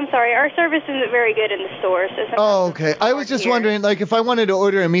meatballs. I'm sorry. Our service isn't very good in the store. So okay. I was just wondering, like, if I wanted to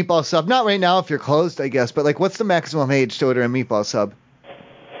order a meatball sub, not right now if you're closed, I guess, but, like, what's the maximum age to order a meatball sub?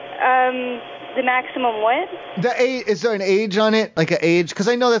 The maximum what? Is there an age on it? Like an age? Because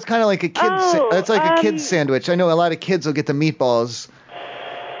I know that's kind of like a kid's. It's like a kid's sandwich. I know a lot of kids will get the meatballs.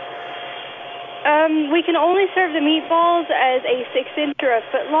 We can only serve the meatballs as a 6-inch or a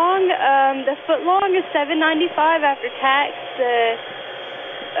foot long. The foot long is $7.95 after tax. The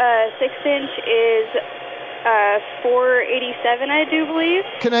 6-inch is $4.87, I do believe.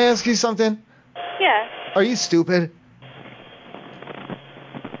 Can I ask you something? Yeah. Are you stupid?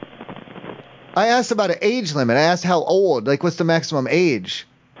 I asked about an age limit. I asked how old. Like, what's the maximum age?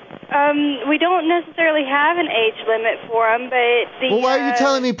 We don't necessarily have an age limit for them, but well, why are you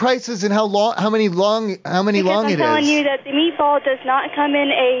telling me prices and how many long it is? Because I'm telling you that the meatball does not come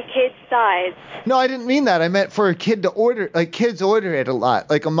in a kid's size. No, I didn't mean that. I meant for a kid to order. Like, kids order it a lot.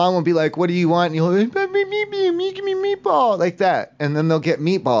 Like, a mom will be like, what do you want? And you'll be like, give me meatball. Like that. And then they'll get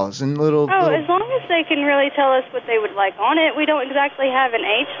meatballs and little... as long as they can really tell us what they would like on it. We don't exactly have an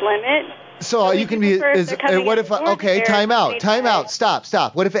age limit. So you can be... what if... Okay, time out.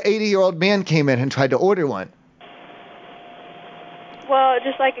 Stop. What if an 80-year-old man came in and tried to order one? Well,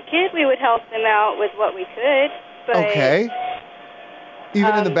 just like a kid, we would help them out with what we could. But, okay.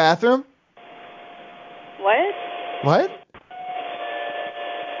 Even in the bathroom? What? What?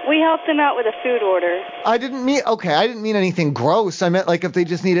 We helped them out with a food order. I didn't mean anything gross. I meant like if they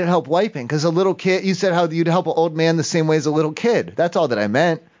just needed help wiping. Because a little kid, you said how you'd help an old man the same way as a little kid. That's all that I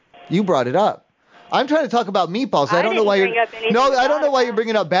meant. You brought it up. I'm trying to talk about meatballs. I don't know why you're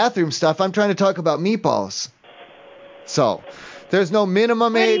bringing up bathroom stuff. I'm trying to talk about meatballs. So, there's no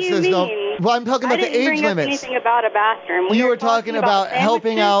minimum age. What do you mean? Well, I'm talking about the age limits. I didn't bring up anything about a bathroom. You were talking about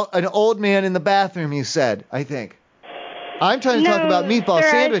helping out an old man in the bathroom, you said, I think. I'm trying to talk about meatball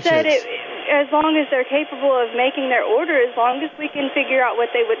sandwiches. I said as long as they're capable of making their order, as long as we can figure out what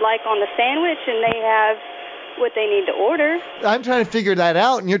they would like on the sandwich and they have what they need to order. I'm trying to figure that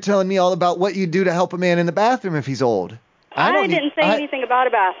out, and you're telling me all about what you do to help a man in the bathroom if he's old. I didn't say anything about a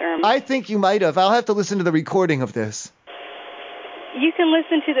bathroom. I think you might have. I'll have to listen to the recording of this. You can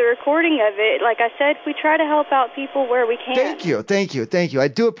listen to the recording of it. Like I said, we try to help out people where we can. Thank you. I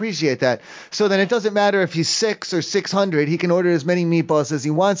do appreciate that. So then it doesn't matter if he's 6 or 600. He can order as many meatballs as he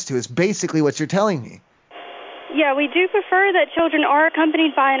wants to, is basically what you're telling me. Yeah, we do prefer that children are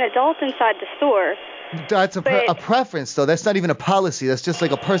accompanied by an adult inside the store. That's a preference, though. That's not even a policy. That's just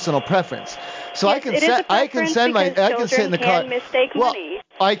like a personal preference. So yes, I can sit in the car. Mistake money.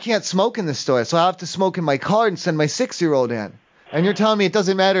 I can't smoke in the store, so I'll have to smoke in my car and send my 6-year-old in. And you're telling me it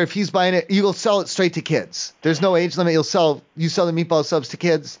doesn't matter if he's buying it. You will sell it straight to kids. There's no age limit. You sell the meatball subs to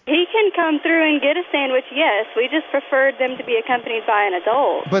kids. He can come through and get a sandwich. Yes, we just preferred them to be accompanied by an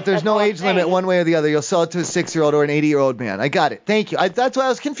adult. But there's no age limit one way or the other. You'll sell it to a 6-year-old or an 80-year-old man. I got it. Thank you. That's what I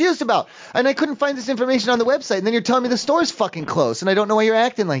was confused about. And I couldn't find this information on the website. And then you're telling me the store's fucking closed, and I don't know why you're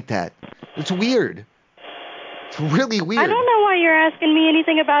acting like that. It's weird. It's really weird. I don't know why you're asking me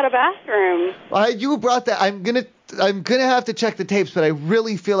anything about a bathroom. You brought that. I'm gonna have to check the tapes, but I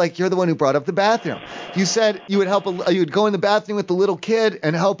really feel like you're the one who brought up the bathroom. You said you would you would go in the bathroom with the little kid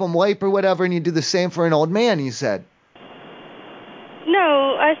and help him wipe or whatever, and you do the same for an old man. You said.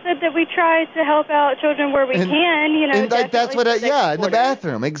 No, I said that we try to help out children where we can. You know, and that's what. In the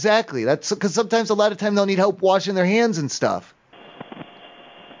bathroom, exactly. That's because sometimes a lot of time they'll need help washing their hands and stuff.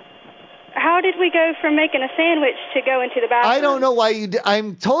 How did we go from making a sandwich to go into the bathroom? I don't know why you. I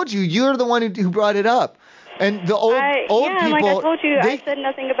told you you're the one who brought it up, and the old people. Yeah, like I told you, I said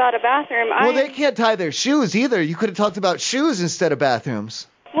nothing about a bathroom. Well, they can't tie their shoes either. You could have talked about shoes instead of bathrooms.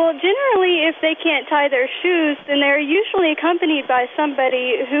 Well, generally, if they can't tie their shoes, then they're usually accompanied by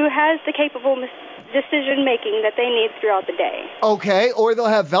somebody who has the capable decision making that they need throughout the day. Okay, or they'll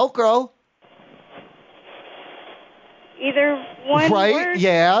have Velcro. Either one. Right? Word.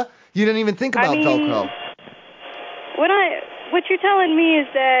 Yeah. You didn't even think about Velcro. What you're telling me is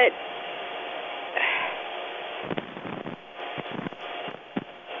that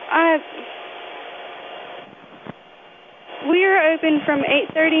we are open from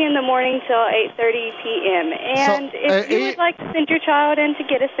 8:30 in the morning till 8:30 p.m. And if you would like to send your child in to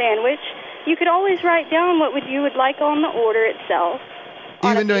get a sandwich, you could always write down what you would like on the order itself.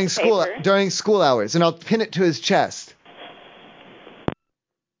 Even during school hours, and I'll pin it to his chest.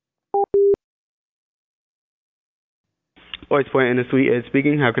 Voice Point in the Suite, Ed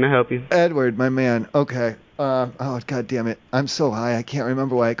speaking. How can I help you? Edward, my man. Okay. Oh, God damn it. I'm so high, I can't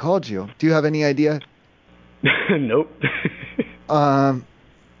remember why I called you. Do you have any idea? Nope.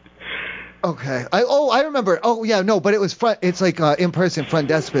 Okay. I remember. Oh, yeah, no, but it was it's like in-person front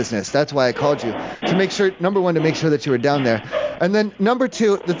desk business. That's why I called you. To make sure, number one, to make sure that you were down there. And then number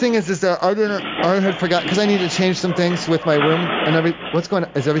two, the thing is that I had forgot, because I need to change some things with my room and what's going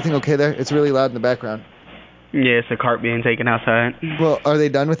on? Is everything okay there? It's really loud in the background. Yeah, it's a cart being taken outside. Well, are they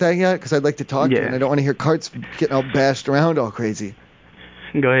done with that yet? Because I'd like to talk to you, and I don't want to hear carts getting all bashed around all crazy.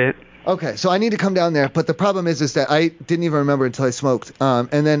 Go ahead. Okay, so I need to come down there, but the problem is that I didn't even remember until I smoked. And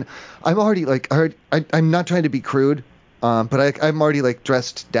then I'm already I'm not trying to be crude, but I'm already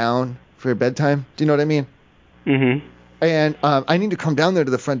dressed down for bedtime. Do you know what I mean? Mm-hmm. And I need to come down there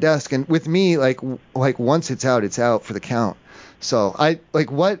to the front desk, and with me, once it's out for the count. So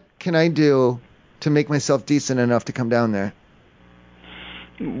what can I do to make myself decent enough to come down there?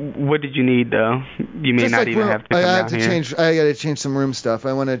 What did you need, though? You may not even have to come down here. I got to change some room stuff.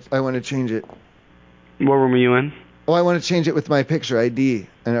 I want to change it. What room are you in? Oh, I want to change it with my picture ID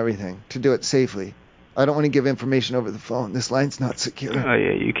and everything to do it safely. I don't want to give information over the phone. This line's not secure. Oh,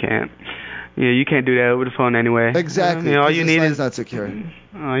 yeah, you can't. Yeah, you can't do that over the phone anyway. Exactly. All you need is not secure.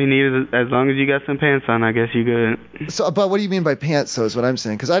 All you need is, as long as you got some pants on, I guess you good. So, but what do you mean by pants? Though, is what I'm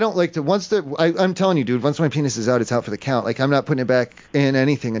saying. Because I don't like to. I'm telling you, dude. Once my penis is out, it's out for the count. I'm not putting it back in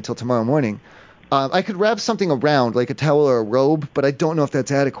anything until tomorrow morning. I could wrap something around, like a towel or a robe, but I don't know if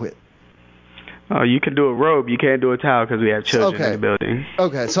that's adequate. Oh, you can do a robe. You can't do a towel because we have children in the building.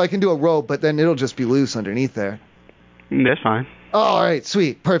 Okay, so I can do a robe, but then it'll just be loose underneath there. That's fine. Oh, all right,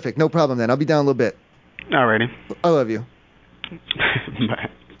 sweet, perfect, no problem then. I'll be down a little bit. Alrighty. I love you. Bye.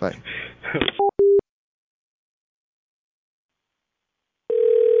 Bye.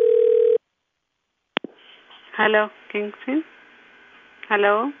 Hello, Kingston.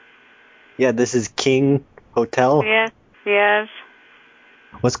 Hello. Yeah, this is King Hotel. Yes.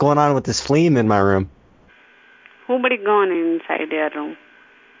 What's going on with this Fleam in my room? Who gone inside your room?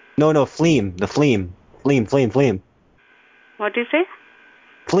 No, Fleam. The Fleam. Fleam. What do you say?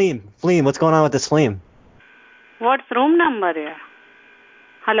 Fleam. What's going on with this Fleam? What's room number here?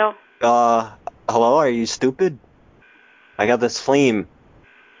 Hello. Hello, are you stupid? I got this flame.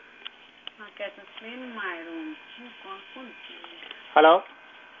 Hello?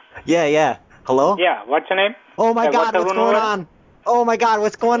 Yeah. Hello? Yeah, what's your name? Oh my God, what's going on? Oh my God,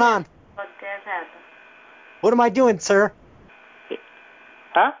 what's going on? What am I doing, sir?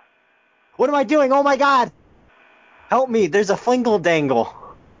 Huh? What am I doing? Oh my God! Help me, there's a flingle dangle.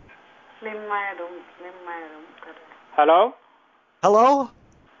 Hello? Hello?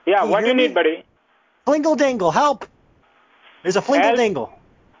 Yeah, what do you need, buddy? Flingle dangle, help! There's a flingle dangle.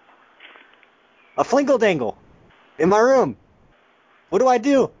 A flingle dangle. In my room. What do I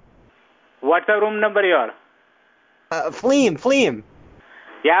do? What's the room number here? Fleam.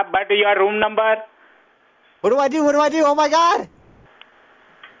 Yeah, but your room number? What do I do? Oh my God!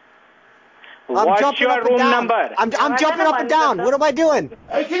 What's your room number? I'm jumping up and down. What am I doing?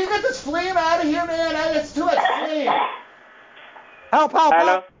 Hey, can you get this flame out of here, man? It's too much flame. Help.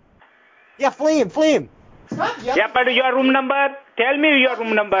 Hello? Yeah, flame. Yeah, but your room number? Tell me your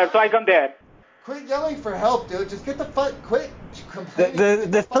room number so I come there. Quit yelling for help, dude. Just get the quit complaining.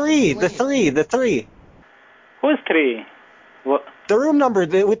 The three. Who's three? What? The room number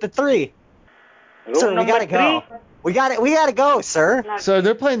with the 3. Room sir, we gotta go. We gotta go, sir. So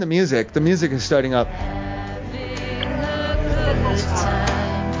they're playing the music. The music is starting up.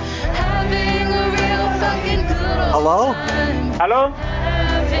 Hello? Hello?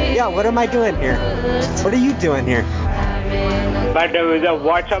 Yeah, what am I doing here? What are you doing here? But the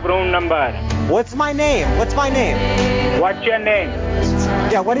WhatsApp room number. What's my name? What's your name?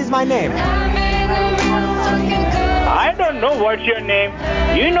 Yeah, what is my name? I don't know what's your name.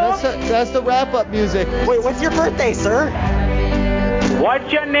 You know? That's the wrap-up music. Wait, what's your birthday, sir?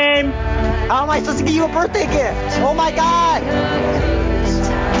 What's your name? How am I supposed to give you a birthday gift? Oh my God!